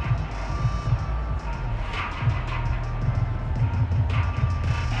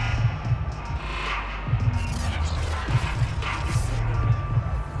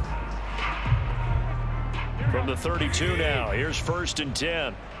 From the 32 now, here's 1st and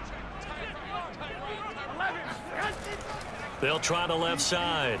 10. They'll try the left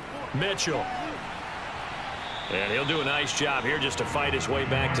side. Mitchell. And he'll do a nice job here just to fight his way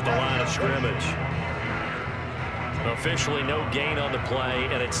back to the line of scrimmage. Officially no gain on the play,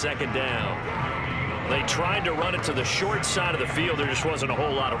 and it's 2nd down. They tried to run it to the short side of the field. There just wasn't a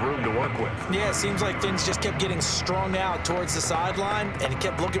whole lot of room to work with. Yeah, it seems like things just kept getting strung out towards the sideline, and he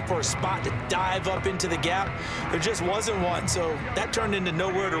kept looking for a spot to dive up into the gap. There just wasn't one, so that turned into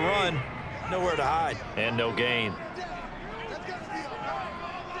nowhere to run, nowhere to hide. And no gain.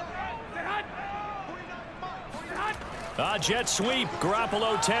 Jet sweep.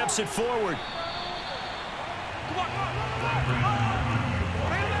 Garoppolo taps it forward.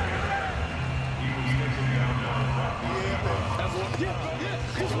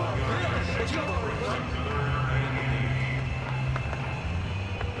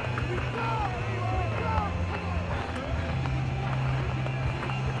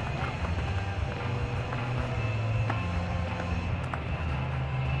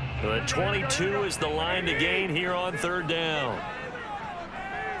 The 22 is the line to gain here on 3rd down.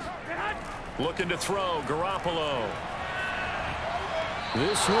 Looking to throw, Garoppolo.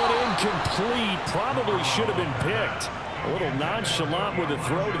 This one incomplete. Probably should have been picked. A little nonchalant with the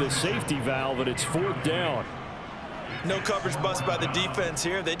throw to the safety valve, and it's 4th down. No coverage bust by the defense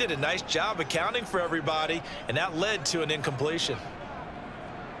here. They did a nice job accounting for everybody, and that led to an incompletion.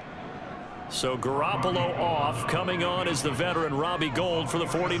 So Garoppolo off. Coming on is the veteran Robbie Gould for the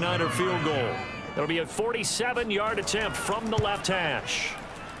 49er field goal. It'll be a 47-yard attempt from the left hash.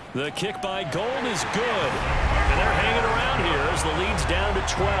 The kick by Gould is good. And they're hanging around here as the lead's down to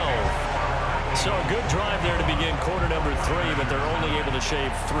 12. So a good drive there to begin quarter number 3, but they're only able to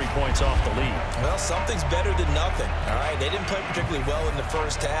shave 3 points off the lead. Well, something's better than nothing. All right, they didn't play particularly well in the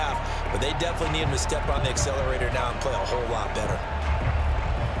first half, but they definitely need them to step on the accelerator now and play a whole lot better.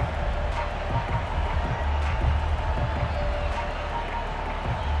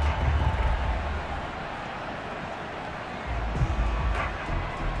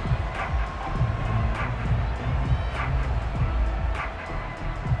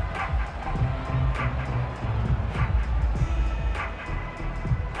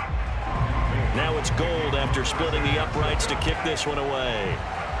 Gould after splitting the uprights to kick this one away.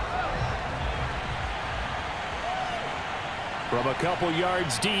 From a couple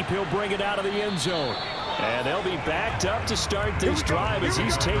yards deep, he'll bring it out of the end zone. And they'll be backed up to start this drive as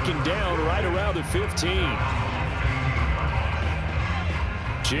he's taken down right around the 15.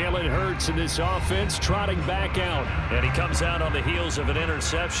 Jalen Hurts in this offense trotting back out. And he comes out on the heels of an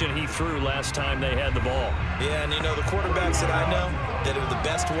interception he threw last time they had the ball. Yeah, and you know, the quarterbacks that I know that are the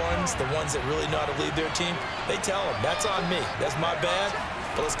best ones, the ones that really know how to lead their team, they tell them, that's on me. That's my bad.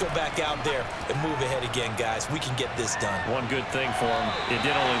 But let's go back out there and move ahead again, guys. We can get this done. One good thing for him, it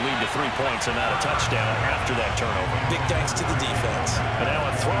did only lead to 3 points and not a touchdown after that turnover. Big thanks to the defense. And now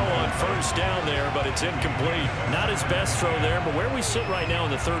a throw on 1st down there, but it's incomplete. Not his best throw there, but where we sit right now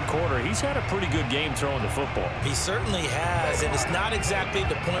in the 3rd quarter, he's had a pretty good game throwing the football. He certainly has, and it's not exactly at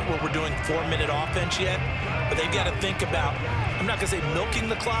the point where we're doing 4-minute offense yet, but they've got to think about, I'm not going to say milking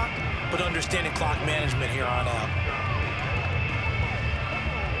the clock, but understanding clock management here on out.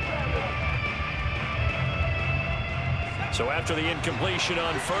 So after the incompletion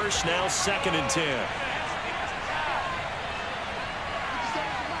on 1st, now 2nd and 10.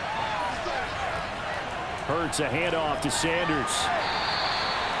 Hurts a handoff to Sanders.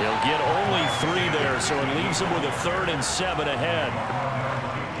 He'll get only 3 there, so it leaves him with a 3rd and 7 ahead.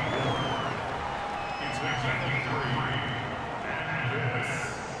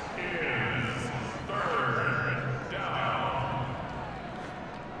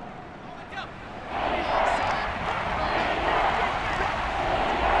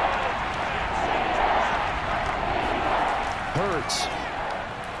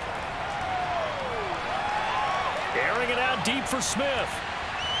 Airing it out deep for Smith.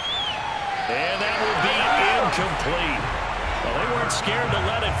 And that will be incomplete. Well, they weren't scared to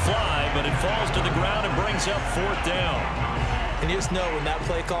let it fly, but it falls to the ground and brings up 4th down. And you just know when that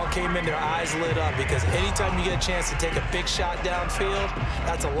play call came in, their eyes lit up, because anytime you get a chance to take a big shot downfield,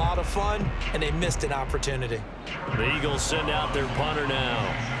 that's a lot of fun, and they missed an opportunity. The Eagles send out their punter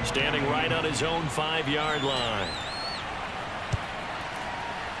now, standing right on his own 5-yard line.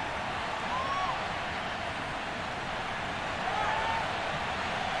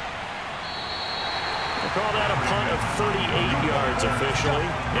 Call that a punt of 38 yards officially.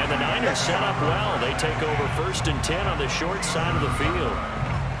 And the Niners set up well. They take over 1st and 10 on the short side of the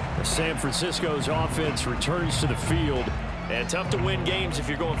field. San Francisco's offense returns to the field, And tough to win games if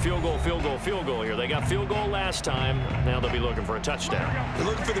you're going field goal, field goal, field goal here. They got field goal last time. Now they'll be looking for a touchdown. They're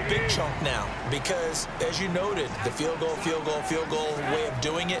looking for the big chunk now because, as you noted, the field goal way of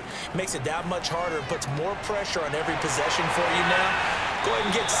doing it makes it that much harder and puts more pressure on every possession for you now. Go ahead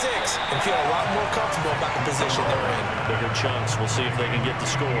and get 6 and feel a lot more comfortable about the position they're in. Bigger chunks. We'll see if they can get the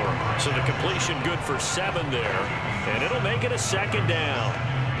score. So the completion good for 7 there, and it'll make it a 2nd down.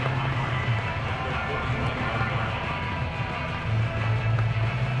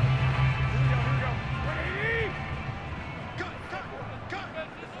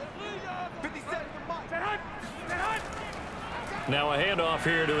 Now a handoff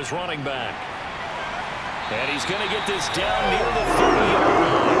here to his running back. And he's going to get this down near the 30-yard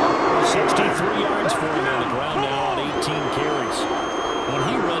line. 63 yards for him on the ground now on 18 carries. When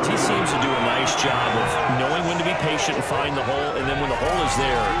he runs, he seems to do a nice job of knowing when to be patient and find the hole, and then when the hole is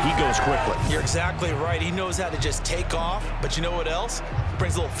there, he goes quickly. You're exactly right. He knows how to just take off, but you know what else?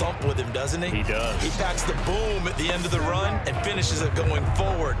 Brings a little thump with him, doesn't he? He does. He packs the boom at the end of the run and finishes it going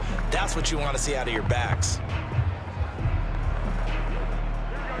forward. That's what you want to see out of your backs.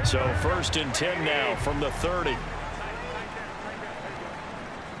 So 1st and 10 now from the 30.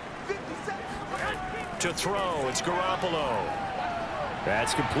 To throw, it's Garoppolo.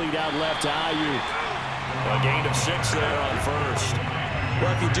 That's complete out left to Ayuk. A gain of 6 there on 1st.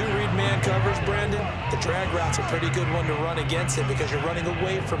 Well, if you do read man coverage, Brandon, the drag route's a pretty good one to run against it because you're running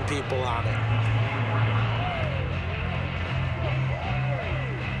away from people on it.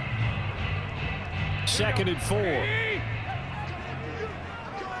 2nd and 4.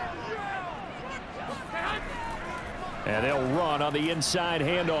 And they'll run on the inside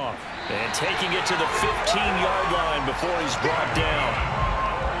handoff. And taking it to the 15-yard line before he's brought down.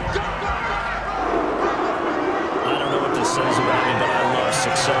 I don't know what this says about me, but I love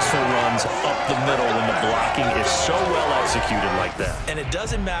successful runs up the middle when the blocking is so well executed like that. And it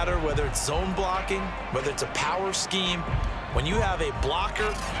doesn't matter whether it's zone blocking, whether it's a power scheme. When you have a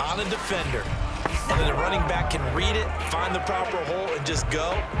blocker on a defender, and then the running back can read it, find the proper hole, and just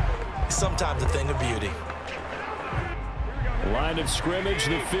go, it's sometimes a thing of beauty. Line of scrimmage,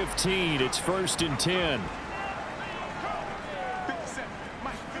 the 15. It's 1st and 10.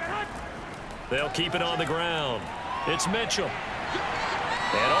 They'll keep it on the ground. It's Mitchell.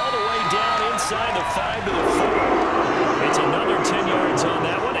 And all the way down inside the 5 to the 4. It's another 10 yards on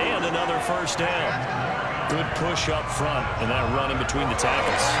that one and another 1st down. Good push up front and that run in between the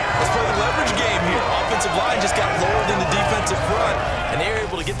tackles. Let's play the leverage game here. Offensive line just got lowered in the defensive front, and they were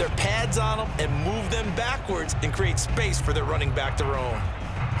able to get their pads on them and move them backwards and create space for their running back to roam.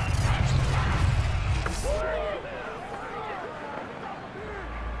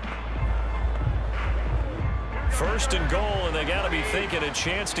 First and goal, and they got to be thinking a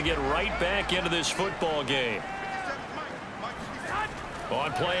chance to get right back into this football game.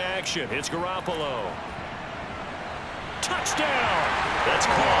 On play action, it's Garoppolo. Touchdown! That's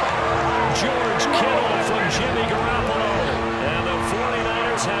caught. George Kittle from Jimmy Garoppolo. And the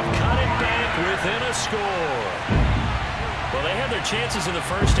 49ers have cut it back within a score. Well, they had their chances in the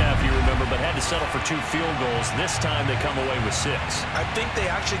first half, you remember, but had to settle for 2 field goals. This time they come away with 6. I think they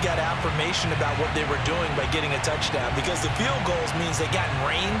actually got affirmation about what they were doing by getting a touchdown, because the field goals means they got in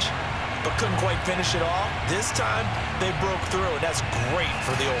range but couldn't quite finish it off. This time, they broke through, and that's great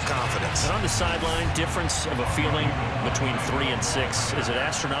for the old confidence. And on the sideline, difference of a feeling between 3 and 6, is it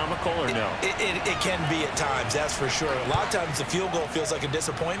astronomical or no? It can be at times, that's for sure. A lot of times the field goal feels like a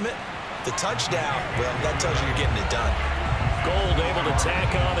disappointment. The touchdown, well, that tells you you're getting it done. Gold able to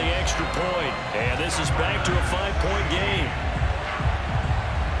tack on the extra point, and this is back to a 5-point game.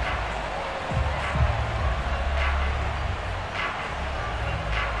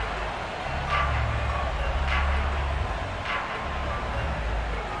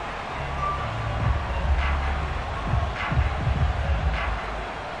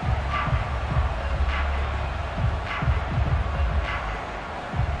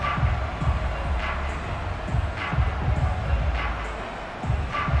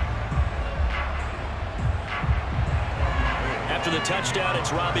 After the touchdown,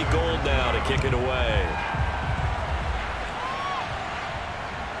 it's Robbie Gould now to kick it away.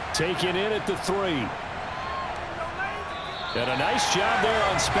 Taken in at the 3. And a nice job there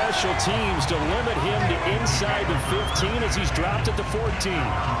on special teams to limit him to inside the 15 as he's dropped at the 14.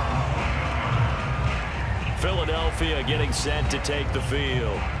 Philadelphia getting set to take the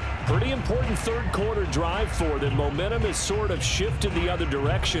field. Pretty important third-quarter drive for them. Momentum has sort of shifted the other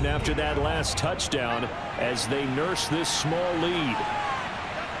direction after that last touchdown as they nurse this small lead.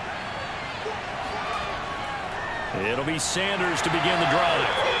 It'll be Sanders to begin the drive.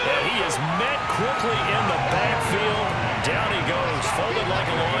 And he is met quickly in the backfield Down he goes, folded like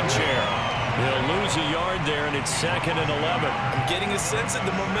a lawn chair. He'll lose a yard there, and it's 2nd and 11. I'm getting a sense that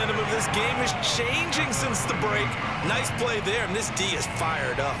the momentum of this game is changing since the break. Nice play there, and this D is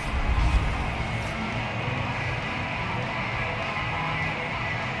fired up.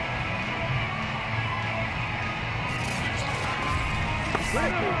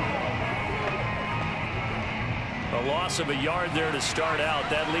 A loss of a yard there to start out.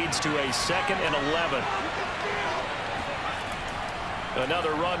 That leads to a 2nd and 11.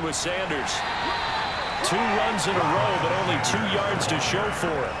 Another run with Sanders. 2 runs in a row, but only 2 yards to show for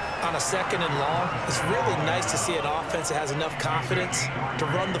it. On a 2nd and long, it's really nice to see an offense that has enough confidence to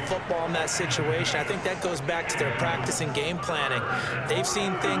run the football in that situation. I think that goes back to their practice and game planning. They've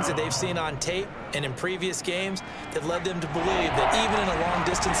seen things that they've seen on tape and in previous games that led them to believe that even in a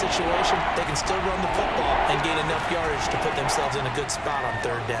long-distance situation, they can still run the football and gain enough yardage to put themselves in a good spot on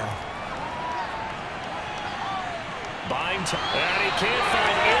 3rd down. Buying time, and he can't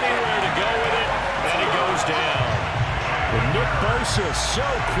find anywhere to go with it, and he goes down. And Nick Bosa so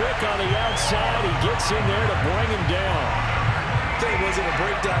quick on the outside, he gets in there to bring him down. Was it a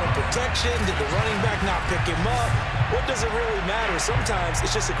breakdown in protection? Did the running back not pick him up? What does it really matter? Sometimes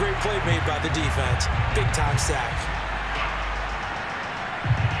it's just a great play made by the defense. Big-time sack.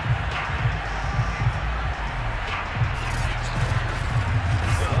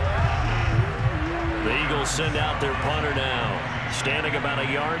 The Eagles send out their punter now, standing about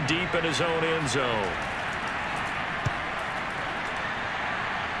a yard deep in his own end zone.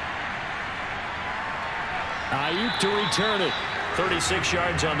 Ayuk to return it. 36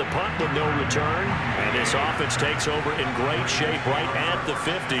 yards on the punt with no return. And this offense takes over in great shape right at the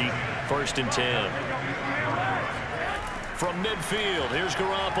 50. 1st and 10. From midfield, here's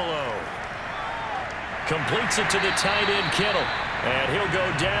Garoppolo. Completes it to the tight end, Kittle. And he'll go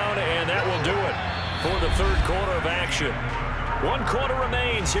down, and that will do it for the 3rd quarter of action. 1 quarter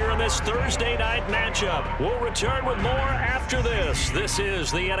remains here in this Thursday night matchup. We'll return with more after this. This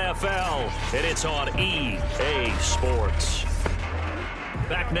is the NFL, and it's on EA Sports.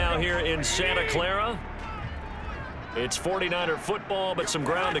 Back now here in Santa Clara. It's 49er football, but some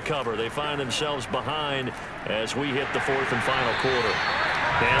ground to cover. They find themselves behind as we hit the 4th and final quarter.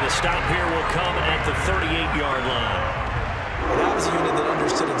 And the stop here will come at the 38-yard line. Well, that was a unit that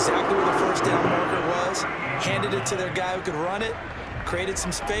understood exactly where the 1st down marker was, handed it to their guy who could run it, created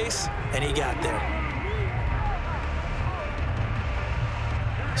some space, and he got there.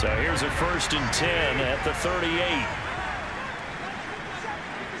 So here's a 1st and 10 at the 38.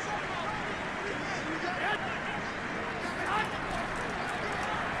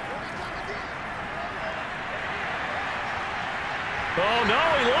 Oh, no,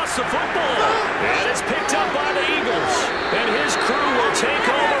 he lost the football. And it's picked up by the Eagles. And his crew will take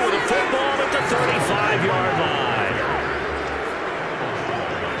over with a football at the 35-yard line.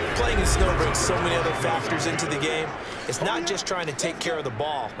 Playing in snow brings so many other factors into the game. It's not just trying to take care of the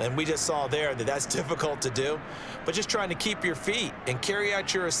ball, and we just saw there that that's difficult to do, but just trying to keep your feet and carry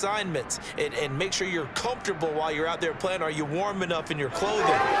out your assignments and make sure you're comfortable while you're out there playing. Are you warm enough in your clothing?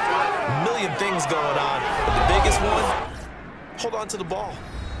 A million things going on, but the biggest one, hold on to the ball.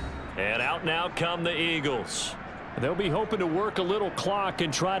 And out now come the Eagles. They'll be hoping to work a little clock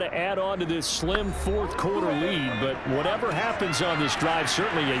and try to add on to this slim 4th quarter lead. But whatever happens on this drive,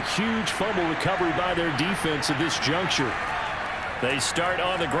 certainly a huge fumble recovery by their defense at this juncture. They start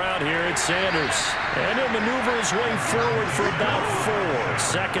on the ground here at Sanders. And he'll maneuver his way forward for about 4.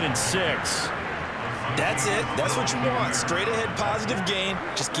 2nd and 6. That's it. That's what you want. Straight ahead positive gain.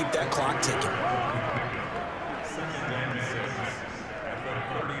 Just keep that clock ticking.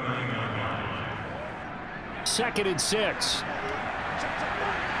 Second and 6.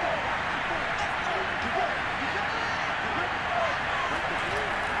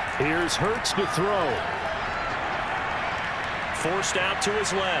 Here's Hurts to throw. Forced out to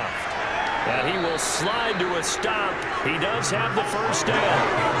his left. And he will slide to a stop. He does have the 1st down.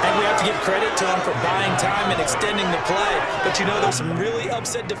 And we have to give credit to him for buying time and extending the play. But you know, there's some really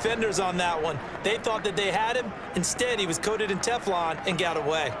upset defenders on that one. They thought that they had him. Instead, he was coated in Teflon and got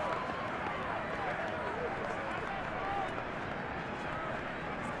away.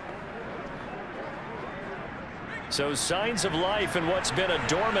 So signs of life in what's been a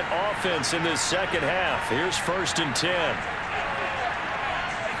dormant offense in this 2nd half. Here's 1st and 10.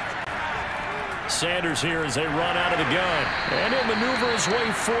 Sanders here as they run out of the gun. And he'll maneuver his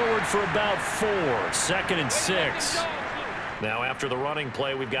way forward for about 4. 2nd and 6. Now after the running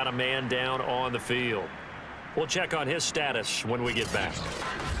play, we've got a man down on the field. We'll check on his status when we get back.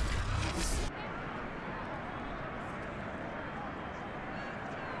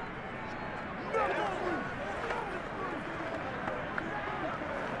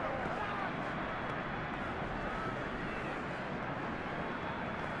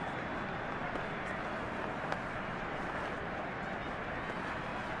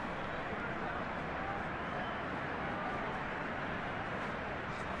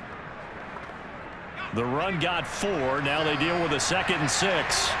 The run got 4. Now they deal with a 2nd and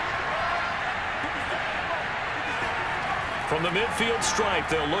 6. From the midfield stripe,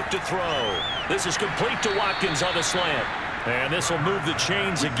 they'll look to throw. This is complete to Watkins on the slant. And this will move the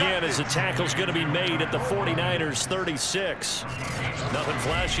chains again as the tackle's going to be made at the 49ers 36. Nothing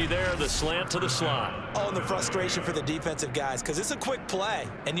flashy there. The slant to the slot. Oh, and the frustration for the defensive guys, because it's a quick play.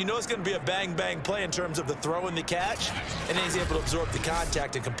 And you know it's going to be a bang-bang play in terms of the throw and the catch. And then he's able to absorb the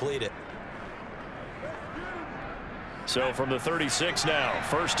contact and complete it. So from the 36 now,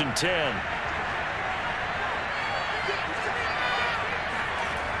 1st and 10.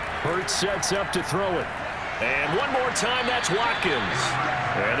 Hurts sets up to throw it. And one more time, that's Watkins.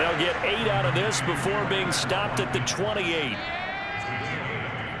 And they'll get 8 out of this before being stopped at the 28.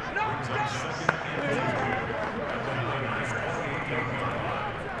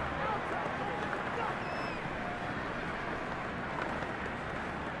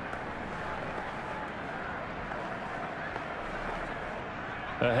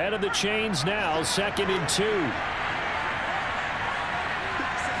 Ahead of the chains now, 2nd and 2.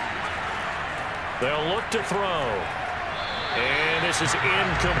 They'll look to throw. And this is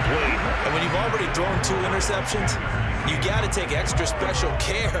incomplete. And when you've already thrown 2 interceptions, you got to take extra special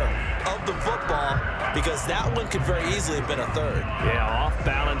care of the football because that one could very easily have been a 3rd. Yeah, off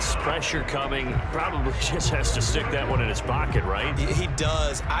balance, pressure coming. Probably just has to stick that one in his pocket, right? He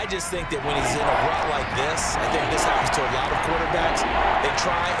does. I just think that when he's in a rut like this, I think this happens to a lot of quarterbacks, they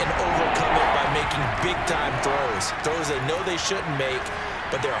try and overcome it by making big-time throws. Throws they know they shouldn't make,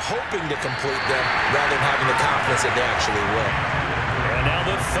 but they're hoping to complete them rather than having the confidence that they actually will. And now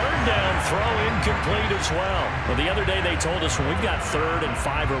the 3rd down throw incomplete as well. Well, the other day they told us when we've got 3rd and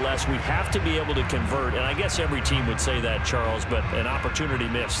 5 or less, we have to be able to convert. And I guess every team would say that, Charles, but an opportunity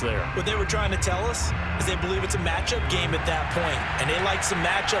missed there. What they were trying to tell us is they believe it's a matchup game at that point. And they liked some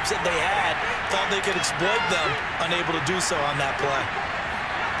matchups that they had, thought they could exploit them, unable to do so on that play.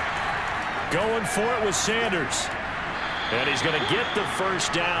 Going for it with Sanders. And he's going to get the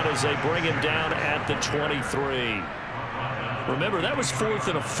 1st down as they bring him down at the 23. Remember, that was 4th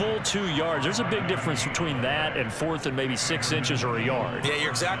and a full 2 yards. There's a big difference between that and 4th and maybe 6 inches or a yard. Yeah, you're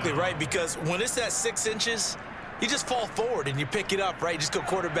exactly right, because when it's that 6 inches, you just fall forward and you pick it up, right? You just go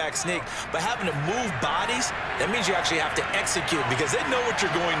quarterback sneak. But having to move bodies, that means you actually have to execute because they know what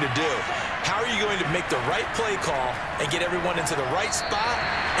you're going to do. How are you going to make the right play call and get everyone into the right spot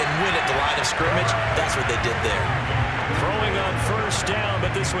and win at the line of scrimmage? That's what they did there. Throwing on 1st down,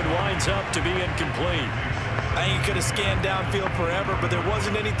 but this one winds up to be incomplete. I think he could have scanned downfield forever, but there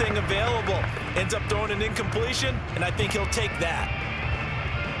wasn't anything available. Ends up throwing an incompletion, and I think he'll take that.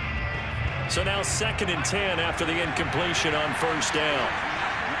 So now 2nd and 10 after the incompletion on 1st down.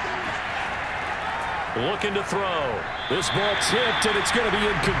 Looking to throw. This ball tipped, and it's going to be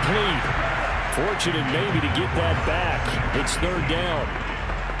incomplete. Fortunate maybe to get that back. It's 3rd down.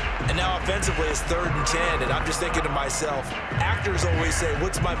 And now offensively it's 3rd and 10, and I'm just thinking to myself, actors always say,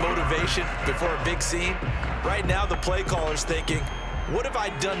 what's my motivation before a big scene? Right now the play caller's thinking, what have I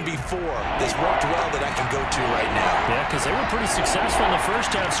done before that's worked well that I can go to right now? Yeah, because they were pretty successful in the 1st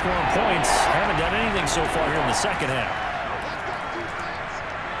half scoring points. Haven't done anything so far here in the 2nd half.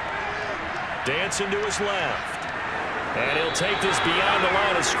 Dancing to his left. And he'll take this beyond the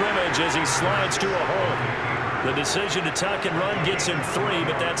line of scrimmage as he slides to a hole. The decision to tuck and run gets him 3,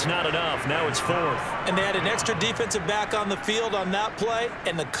 but that's not enough. Now it's 4th. And they had an extra defensive back on the field on that play,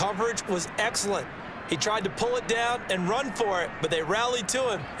 and the coverage was excellent. He tried to pull it down and run for it, but they rallied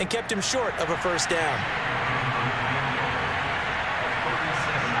to him and kept him short of a 1st down.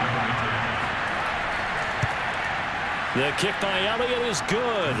 The kick by Elliott is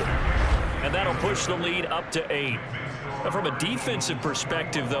good. And that'll push the lead up to 8. From a defensive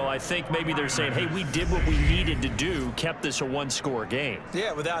perspective, though, I think maybe they're saying, hey, we did what we needed to do, kept this a 1-score game.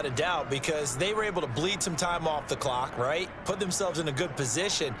 Yeah, without a doubt, because they were able to bleed some time off the clock, right? Put themselves in a good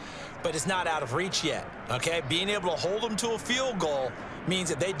position, but it's not out of reach yet, okay? Being able to hold them to a field goal means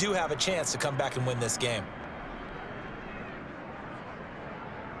that they do have a chance to come back and win this game.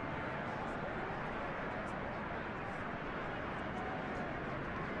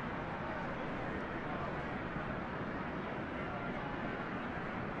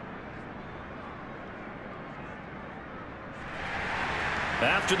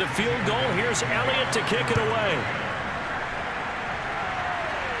 After the field goal, here's Elliott to kick it away.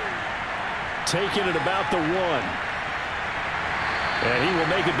 Taking it about the 1. And he will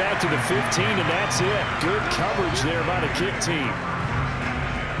make it back to the 15, and that's it. Good coverage there by the kick team.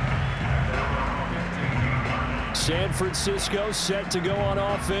 San Francisco set to go on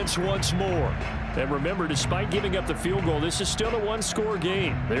offense once more. And remember, despite giving up the field goal, this is still a one-score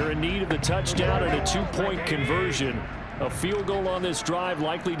game. They're in need of the touchdown and a two-point conversion. A field goal on this drive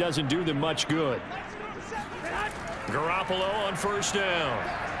likely doesn't do them much good. Garoppolo on first down.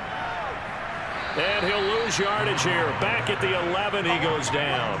 And he'll lose yardage here. Back at the 11, he goes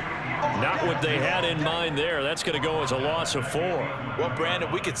down. Not what they had in mind there. That's going to go as a loss of 4. Well,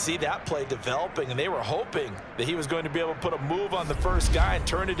 Brandon, we could see that play developing, and they were hoping that he was going to be able to put a move on the first guy and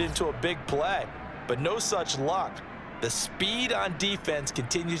turn it into a big play. But no such luck. The speed on defense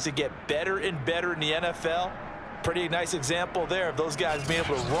continues to get better and better in the NFL. Pretty nice example there of those guys being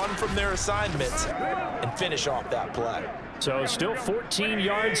able to run from their assignments and finish off that play. So still 14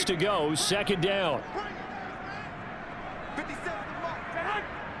 yards to go, second down.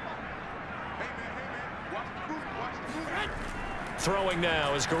 Throwing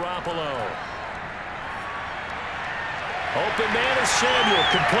now is Garoppolo. Open man is Samuel,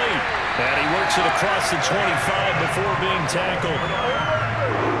 complete. And he works it across the 25 before being tackled.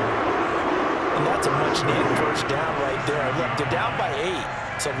 And that's a much-needed first down right there. Look, they're down by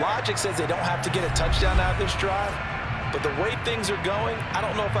 8. So logic says they don't have to get a touchdown out of this drive. But the way things are going, I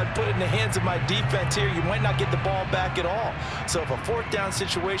don't know if I'd put it in the hands of my defense here. You might not get the ball back at all. So if a fourth down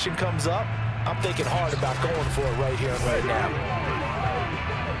situation comes up, I'm thinking hard about going for it right here and right now.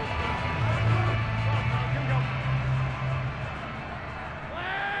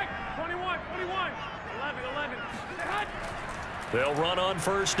 They'll run on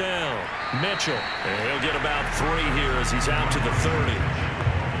first down. Mitchell. And he'll get about 3 here as he's out to the 30.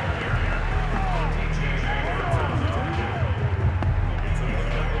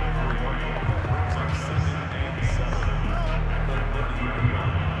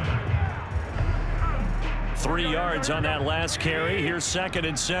 Three yards on that last carry. Here's 2nd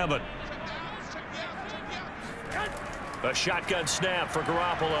and 7. A shotgun snap for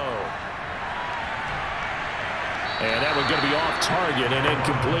Garoppolo. And that one's going to be off target and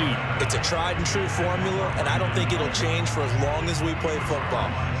incomplete. It's a tried and true formula, and I don't think it'll change for as long as we play football.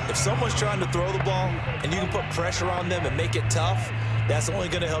 If someone's trying to throw the ball and you can put pressure on them and make it tough, that's only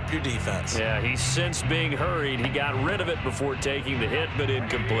going to help your defense. Yeah, he's since being hurried. He got rid of it before taking the hit, but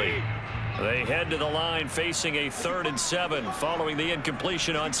incomplete. They head to the line facing a 3rd and 7 following the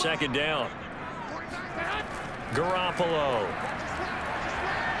incompletion on 2nd down. Garoppolo.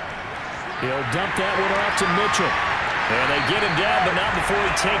 He'll dump that one off to Mitchell. And they get him down, but not before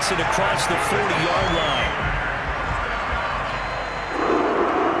he takes it across the 40-yard line.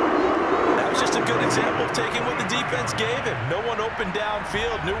 That was just a good example of taking what the defense gave him. No one open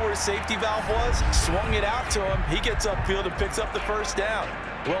downfield, knew where his safety valve was, swung it out to him. He gets upfield and picks up the first down.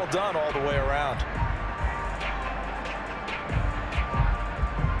 Well done all the way around.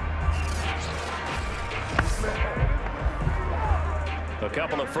 A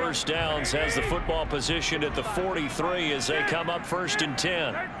couple of first downs has the football position at the 43 as they come up 1st and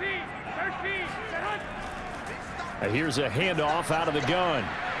 10. Here's a handoff out of the gun.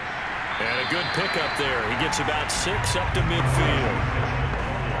 And a good pickup there. He gets about 6 up to midfield.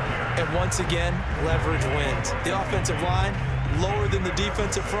 And once again, leverage wins. The offensive line, lower than the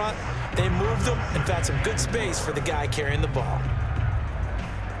defensive front. They moved them and found some good space for the guy carrying the ball.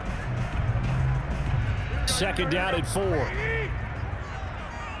 2nd down at 4.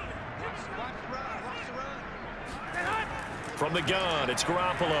 From the gun, it's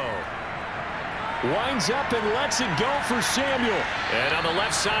Garoppolo. Winds up and lets it go for Samuel. And on the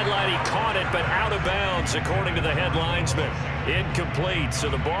left sideline, he caught it, but out of bounds, according to the head linesman. Incomplete, so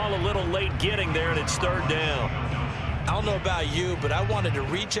the ball a little late getting there, and it's 3rd down. I don't know about you, but I wanted to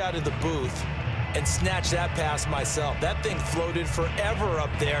reach out of the booth and snatch that pass myself. That thing floated forever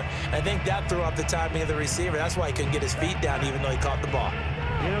up there. I think that threw off the timing of the receiver. That's why he couldn't get his feet down, even though he caught the ball.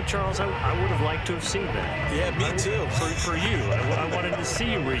 You know, Charles, I would have liked to have seen that. Yeah, me too. For you. I wanted to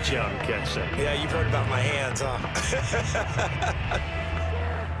see you reach out and catch that. Yeah, you've heard about my hands, huh?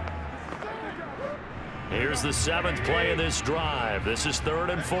 Here's the 7th play of this drive. This is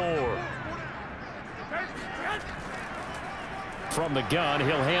 3rd and 4. From the gun,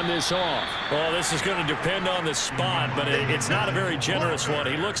 he'll hand this off. Well, this is going to depend on the spot, but it's not a very generous one.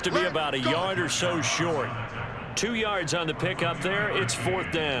 He looks to be about a yard or so short. 2 yards on the pickup there. It's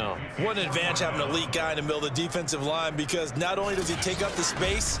 4th down. What an advantage having an elite guy in the middle of the defensive line, because not only does he take up the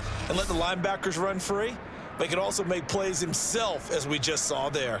space and let the linebackers run free, but he can also make plays himself, as we just saw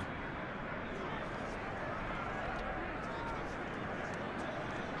there.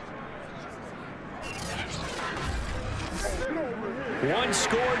 One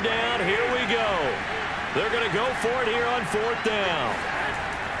score down. Here we go. They're going to go for it here on 4th down.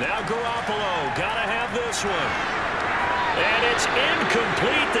 Now Garoppolo, got to have this one. And it's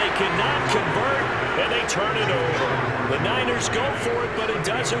incomplete. They cannot convert, and they turn it over. The Niners go for it, but it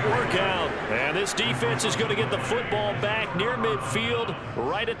doesn't work out. And this defense is going to get the football back near midfield,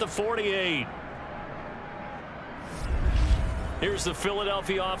 right at the 48. Here's the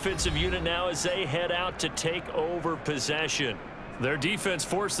Philadelphia offensive unit now as they head out to take over possession. Their defense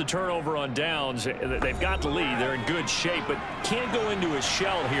forced the turnover on downs. They've got the lead. They're in good shape, but can't go into a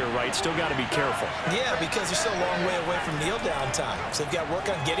shell here, right? Still got to be careful. Yeah, because they're still a long way away from kneel down time. So they've got to work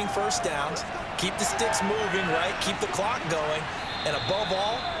on getting first downs, keep the sticks moving, right? Keep the clock going, and above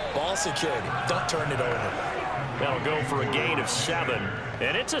all, ball security. Don't turn it over. That'll go for a gain of 7,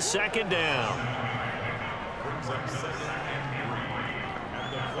 and it's a second down.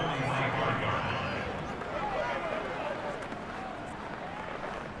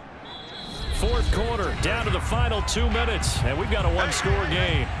 Fourth quarter, down to the final 2 minutes, and we've got a one-score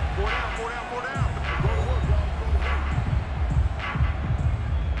game.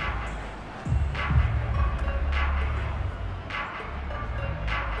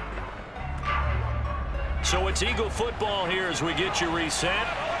 So it's Eagle football here as we get you reset.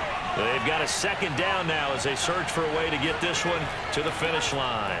 They've got a second down now as they search for a way to get this one to the finish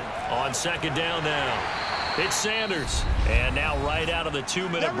line. On second down now, it's Sanders. And now right out of the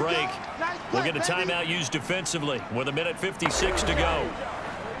 2-minute break, we'll get a timeout used defensively with 1:56 to go.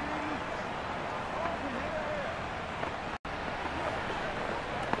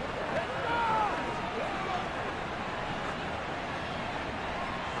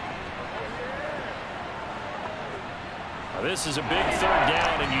 This is a big third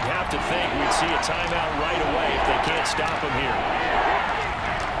down, and you'd have to think we'd see a timeout right away if they can't stop him here.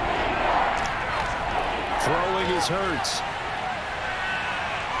 Throwing is Hurts.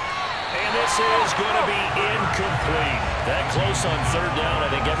 And this is going to be incomplete. That close on third down, I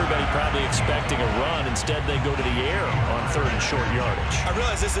think everybody probably expecting a run. Instead, they go to the air on third and short yardage. I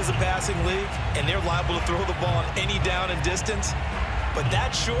realize this is a passing league, and they're liable to throw the ball on any down and distance. But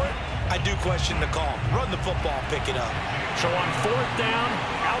that short, I do question the call. Run the football, pick it up. So on fourth down,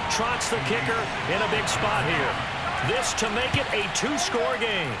 out trots the kicker in a big spot here. This to make it a 2-score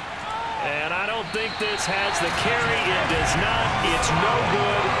game. And I don't think this has the carry. It does not. It's no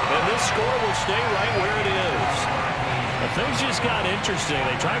good. And this score will stay right where it is. But things just got interesting.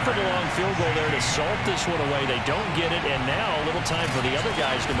 They tried for the long field goal there to salt this one away. They don't get it. And now a little time for the other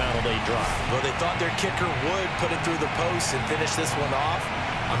guys to mount a late drive. Well, they thought their kicker would put it through the post and finish this one off.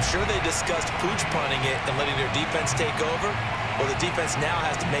 I'm sure they discussed pooch punting it and letting their defense take over. Well, the defense now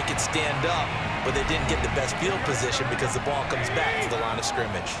has to make it stand up, but they didn't get the best field position because the ball comes back to the line of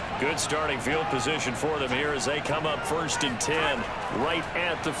scrimmage. Good starting field position for them here as they come up 1st and 10 right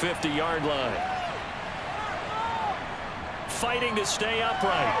at the 50-yard line. Fighting to stay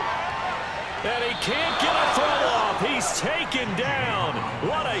upright. And he can't get a throw off. He's taken down.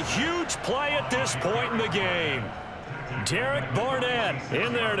 What a huge play at this point in the game. Derek Barnett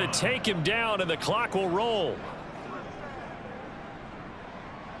in there to take him down, and the clock will roll.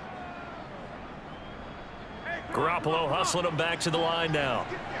 Garoppolo hustling him back to the line now.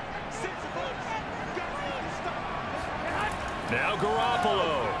 Now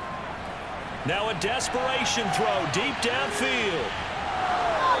Garoppolo. Now a desperation throw deep downfield.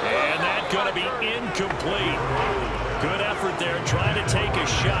 And that's going to be incomplete. Good effort there trying to take a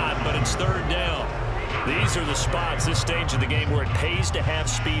shot, but it's third down. These are the spots, this stage of the game, where it pays to have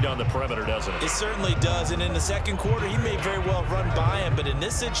speed on the perimeter, doesn't it? It certainly does, and in the second quarter, he may very well run by him, but in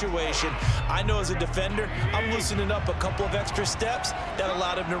this situation, I know as a defender, I'm loosening up a couple of extra steps that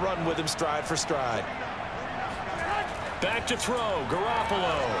allowed him to run with him stride for stride. Back to throw,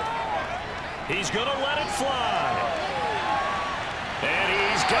 Garoppolo. He's going to let it fly. And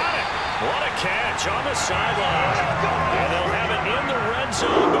he's got it. What a catch on the sideline. And they'll have it in the red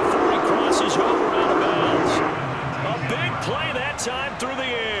zone before he crosses over out of bounds. A big play that time through the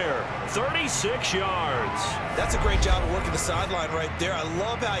air. 36 yards. That's a great job of working the sideline right there. I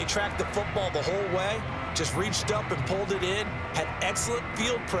love how he tracked the football the whole way. Just reached up and pulled it in. Had excellent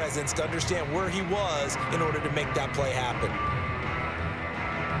field presence to understand where he was in order to make that play happen.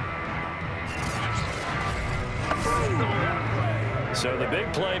 So the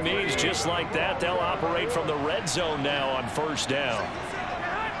big play means just like that, they'll operate from the red zone now on first down.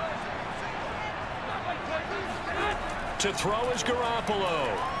 To throw is Garoppolo.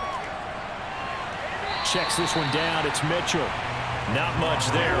 Checks this one down. It's Mitchell. Not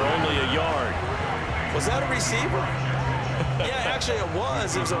much there, only a yard. Was that a receiver? Yeah, actually it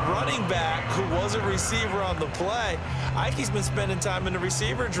was. It was a running back who was a receiver on the play. Ike's been spending time in the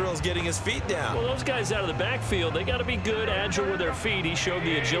receiver drills getting his feet down. Well, those guys out of the backfield, they got to be good, agile with their feet. He showed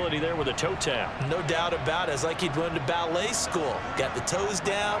the agility there with a toe tap. No doubt about it. It's like he'd run to ballet school. Got the toes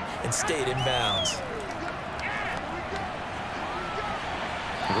down and stayed in bounds.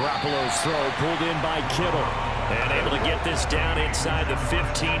 Garoppolo's throw pulled in by Kittle. And able to get this down inside the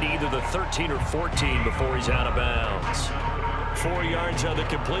 15, either the 13 or 14 before he's out of bounds. 4 yards on the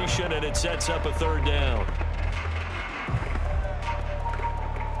completion, and it sets up a third down.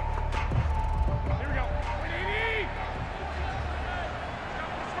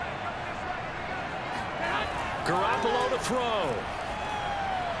 Garoppolo to throw.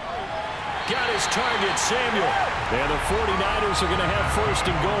 Got his target, Samuel. And the 49ers are going to have first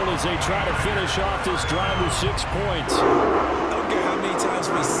and goal as they try to finish off this drive with 6 points. I don't care how many times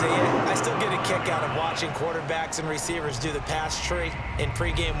we see it. I still get a kick out of watching quarterbacks and receivers do the pass tree in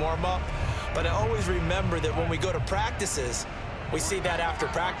pregame warm-up. But I always remember that when we go to practices, we see that after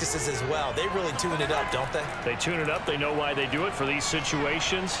practices as well. They really tune it up, don't they? They tune it up. They know why they do it for these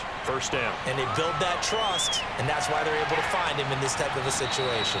situations. First down. And they build that trust, and that's why they're able to find him in this type of a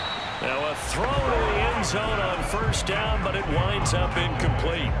situation. Now a throw to the end zone on first down, but it winds up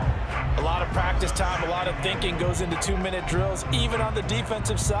incomplete. A lot of practice time, a lot of thinking goes into 2-minute drills, even on the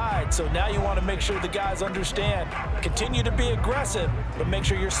defensive side. So now you want to make sure the guys understand. Continue to be aggressive, but make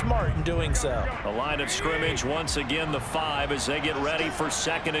sure you're smart in doing so. The line of scrimmage, once again, the 5 as they get ready for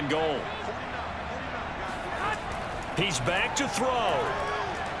second and goal. He's back to throw.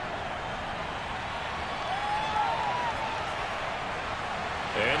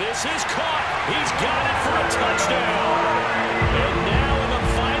 And this is caught. He's got it for a touchdown. And now in the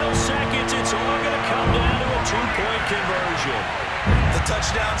final seconds, it's all going to come down to a 2-point conversion. The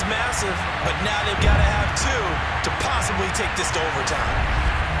touchdown's massive, but now they've got to have 2 to possibly take this to overtime.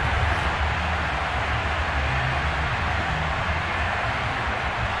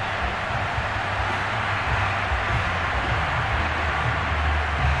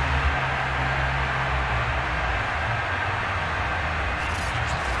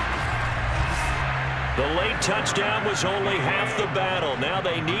 The late touchdown was only half the battle. Now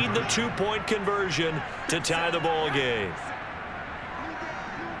they need the 2-point conversion to tie the ball game.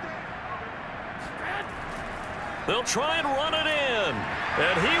 They'll try and run it in.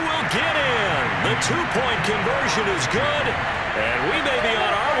 And he will get in. The 2-point conversion is good. And we may be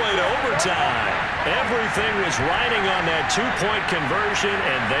on our way to overtime. Everything was riding on that 2-point conversion,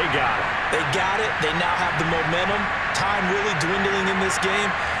 and they got it. They got it. They now have the momentum. Time really dwindling in this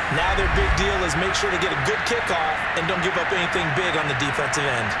game. Now their big deal is make sure they get a good kickoff and don't give up anything big on the defensive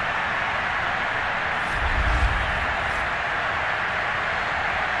end.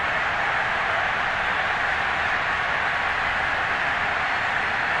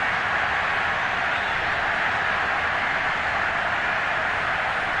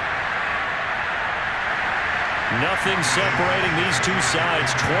 Nothing separating these two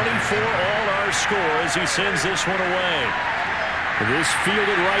sides. 24 all our score as he sends this one away. This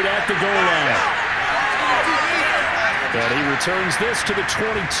fielded right at the goal line. And he returns this to the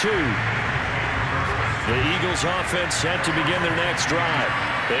 22. The Eagles offense set to begin their next drive.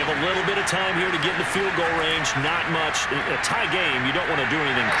 They have a little bit of time here to get in the field goal range. Not much. A tie game, you don't want to do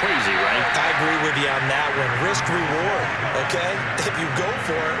anything crazy, right? I agree with you on that one. Risk-reward, okay? If you go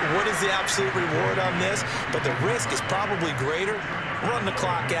for it, what is the absolute reward on this? But the risk is probably greater. Run the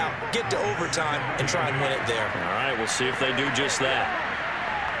clock out, get to overtime, and try and win it there. All right, we'll see if they do just that.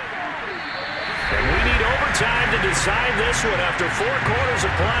 And we need overtime to decide this one after 4 quarters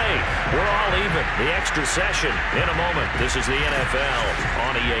of play. We're all even. The extra session in a moment. This is the NFL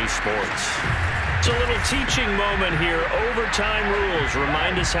on EA Sports. It's a little teaching moment here. Overtime rules.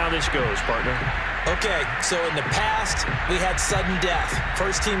 Remind us how this goes, partner. Okay, so in the past, we had sudden death.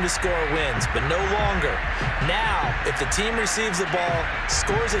 First team to score wins, but no longer. Now, if the team receives the ball,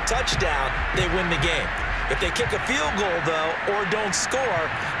 scores a touchdown, they win the game. If they kick a field goal, though, or don't score,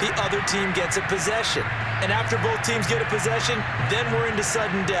 the other team gets a possession. And after both teams get a possession, then we're into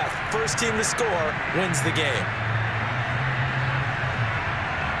sudden death. First team to score wins the game.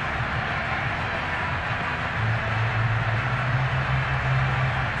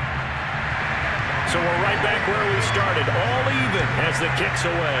 So we're right back where we started, all even as the kick's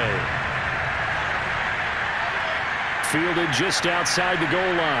away. Fielded just outside the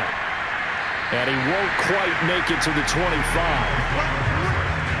goal line. And he won't quite make it to the 25.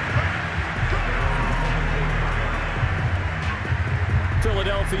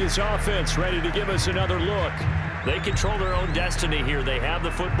 Philadelphia's offense ready to give us another look. They control their own destiny here. They have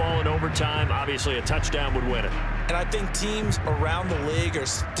the football in overtime. Obviously, a touchdown would win it. And I think teams around the league are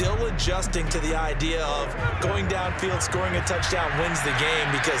still adjusting to the idea of going downfield, scoring a touchdown wins the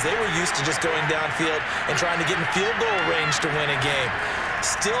game, because they were used to just going downfield and trying to get in field goal range to win a game.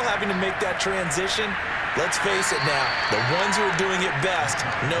 Still having to make that transition. Let's face it now, the ones who are doing it best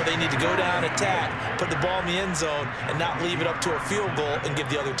know they need to go down, attack, put the ball in the end zone, and not leave it up to a field goal and give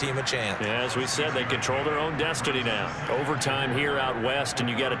the other team a chance. Yeah, as we said, they control their own destiny now. Overtime here out west, and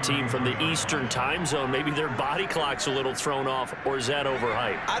you got a team from the Eastern time zone. Maybe their body clock's a little thrown off, or is that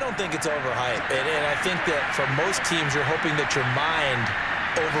overhyped? I don't think it's overhyped, and I think that for most teams, you're hoping that your mind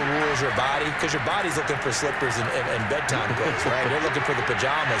overrules your body, because your body's looking for slippers and bedtime clothes, right? They're looking for the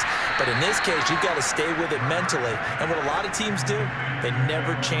pajamas. But in this case, you've got to stay with it mentally. And what a lot of teams do, they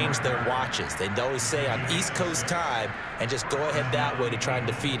never change their watches. They always say on East Coast time and just go ahead that way to try and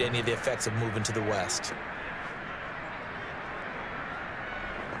defeat any of the effects of moving to the West.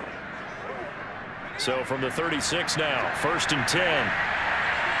 So from the 36 now, 1st and 10.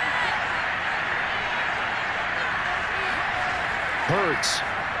 Hurts.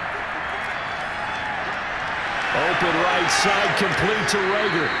 Open right side, complete to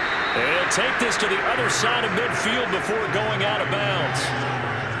Rager. And he'll take this to the other side of midfield before going out of bounds.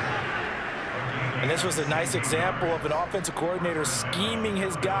 And this was a nice example of an offensive coordinator scheming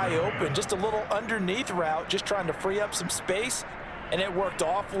his guy open. Just a little underneath route, just trying to free up some space, and it worked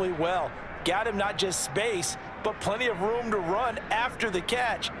awfully well. Got him not just space, but plenty of room to run after the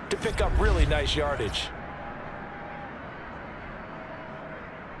catch to pick up really nice yardage.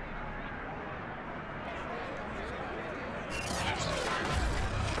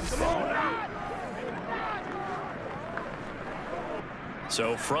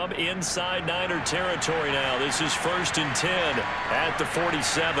 So from inside Niner territory now, this is 1st and 10 at the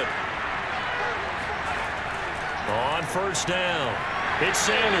 47. On 1st down, it's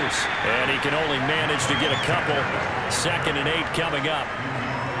Sanders, and he can only manage to get a couple. 2nd and 8 coming up.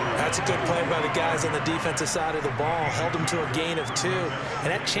 That's a good play by the guys on the defensive side of the ball. Held them to a gain of 2. And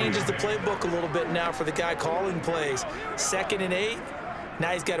that changes the playbook a little bit now for the guy calling plays. 2nd and 8. Now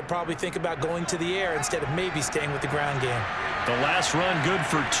he's got to probably think about going to the air instead of maybe staying with the ground game. The last run good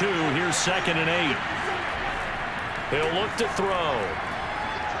for 2. Here's 2nd and 8. He'll look to throw.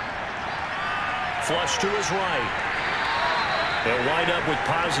 Flush to his right. He'll wind up with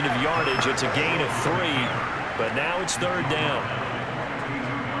positive yardage. It's a gain of 3, but now it's 3rd down.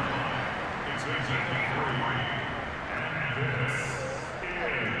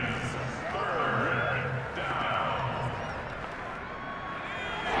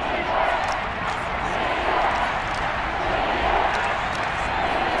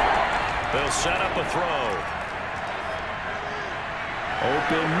 Set up a throw.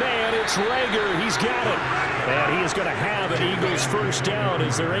 Open man, it's Rager. He's got it. And he is going to have an Eagles 1st down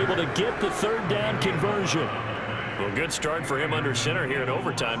as they're able to get the 3rd down conversion. Well, good start for him under center here in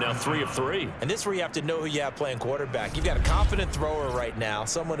overtime. Now 3 of 3. And this is where you have to know who you have playing quarterback. You've got a confident thrower right now,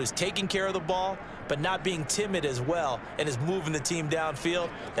 someone who's taking care of the ball, but not being timid as well, and is moving the team downfield.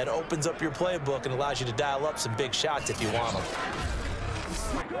 That opens up your playbook and allows you to dial up some big shots if you want them.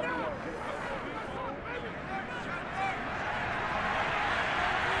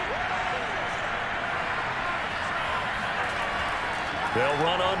 They'll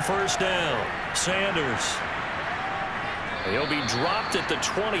run on 1st down. Sanders. He'll be dropped at the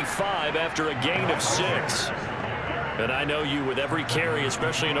 25 after a gain of 6. And I know you, with every carry,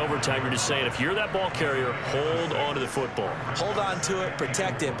 especially in overtime, you're just saying, if you're that ball carrier, hold on to the football. Hold on to it,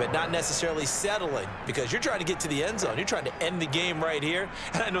 protect it, but not necessarily settling, because you're trying to get to the end zone. You're trying to end the game right here.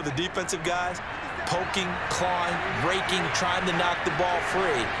 And I know the defensive guys poking, clawing, raking, trying to knock the ball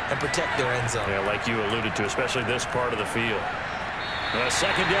free and protect their end zone. Yeah, like you alluded to, especially this part of the field. A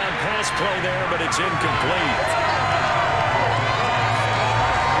 2nd down pass play there, but it's incomplete.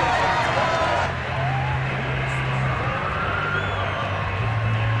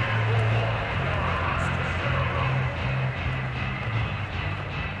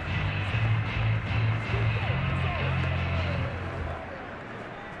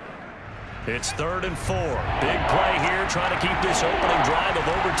 It's 3rd and 4. Big play here, trying to keep this opening drive of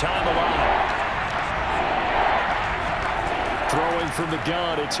overtime alive. Throwing from the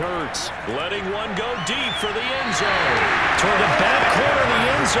gun, it's Hurts. Letting one go deep for the end zone. Toward the back corner of the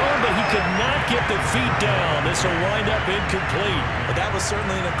end zone, but he could not get the feet down. This will wind up incomplete. But that was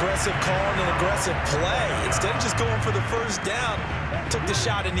certainly an aggressive call and an aggressive play. Instead of just going for the 1st down, took the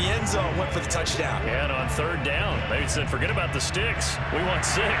shot in the end zone, went for the touchdown. And on 3rd down, they said, forget about the sticks. We want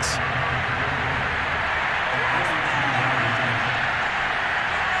 6.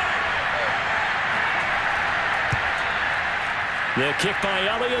 The kick by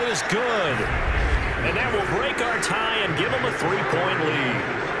Elliott is good. And that will break our tie and give them a 3-point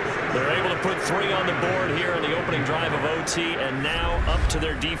lead. They're able to put 3 on the board here in the opening drive of OT, and now up to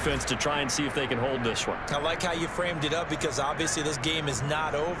their defense to try and see if they can hold this one. I like how you framed it up because obviously this game is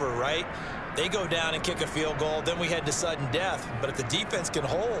not over, right? They go down and kick a field goal, then we head to sudden death. But if the defense can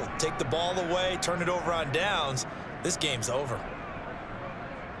hold, take the ball away, turn it over on downs, this game's over.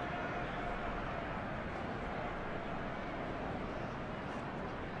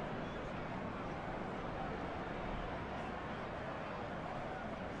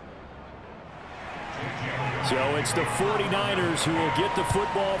 So it's the 49ers who will get the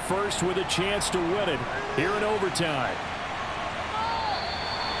football first with a chance to win it here in overtime.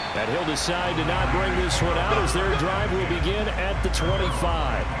 And he'll decide to not bring this one out as their drive will begin at the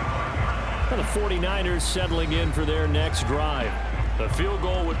 25. And the 49ers settling in for their next drive. The field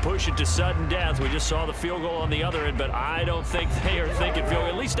goal would push it to sudden death. We just saw the field goal on the other end, but I don't think they are thinking field goal.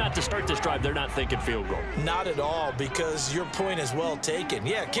 At least not to start this drive. They're not thinking field goal. Not at all, because your point is well taken.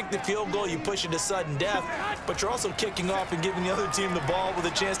 Yeah, kick the field goal, you push it to sudden death, but you're also kicking off and giving the other team the ball with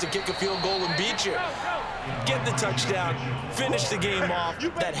a chance to kick a field goal and beat you. Get the touchdown, finish the game off.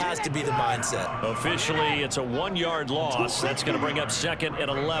 That has to be the mindset. Officially, it's a 1-yard loss. That's going to bring up 2nd and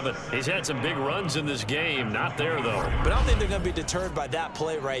 11. He's had some big runs in this game. Not there, though. But I don't think they're going to be deterred by that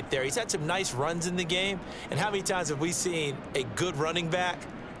play right there. He's had some nice runs in the game. And how many times have we seen a good running back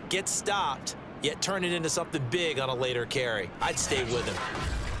get stopped, yet turn it into something big on a later carry? I'd stay with him.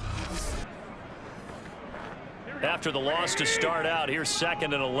 After the loss to start out, here's 2nd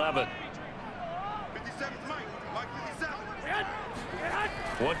and 11.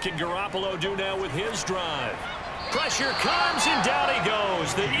 What can Garoppolo do now with his drive? Pressure comes, and down he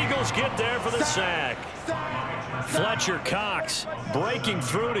goes. The Eagles get there for the sack. Fletcher Cox breaking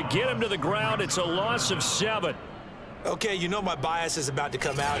through to get him to the ground. It's a loss of 7. Okay, you know my bias is about to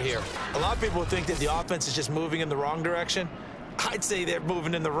come out here. A lot of people think that the offense is just moving in the wrong direction. I'd say they're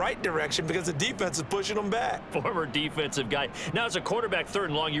moving in the right direction because the defense is pushing them back. Former defensive guy. Now, as a quarterback 3rd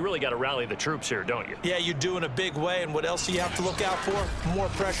and long, you really got to rally the troops here, don't you? Yeah, you do in a big way. And what else do you have to look out for? More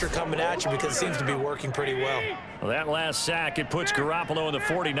pressure coming at you because it seems to be working pretty well. Well, that last sack, it puts Garoppolo and the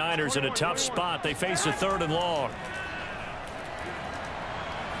 49ers in a tough spot. They face a 3rd and long.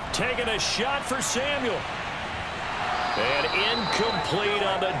 Taking a shot for Samuel. And incomplete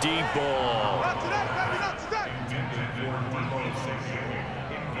on the deep ball.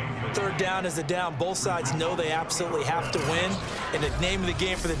 3rd down is a down. Both sides know they absolutely have to win. And the name of the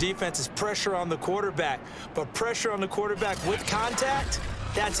game for the defense is pressure on the quarterback. But pressure on the quarterback with contact,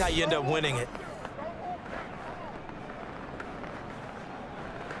 that's how you end up winning it.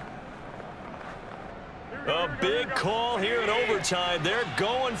 A big call here in overtime. They're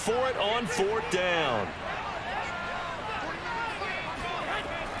going for it on 4th down.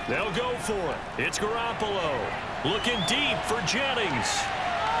 They'll go for it. It's Garoppolo looking deep for Jennings.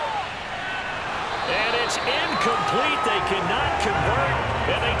 And it's incomplete. They cannot convert,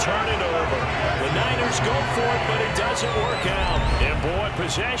 and they turn it over. The Niners go for it, but it doesn't work out. And, boy,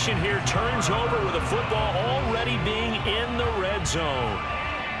 possession here turns over with the football already being in the red zone.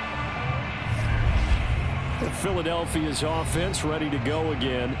 Philadelphia's offense ready to go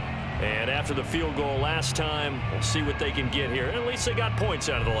again. And after the field goal last time, we'll see what they can get here. At least they got points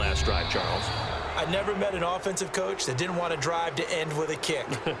out of the last drive, Charles. I never met an offensive coach that didn't want to drive to end with a kick.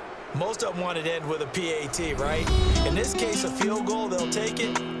 Most of them wanted to end with a PAT, right? In this case, a field goal, they'll take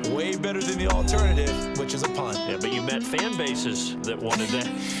it. Way better than the alternative, which is a punt. Yeah, but you met fan bases that wanted that,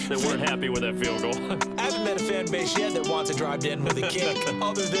 that weren't happy with that field goal. I haven't met a fan base yet that wants to drive to end with a kick,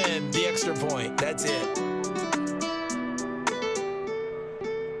 other than the extra point. That's it.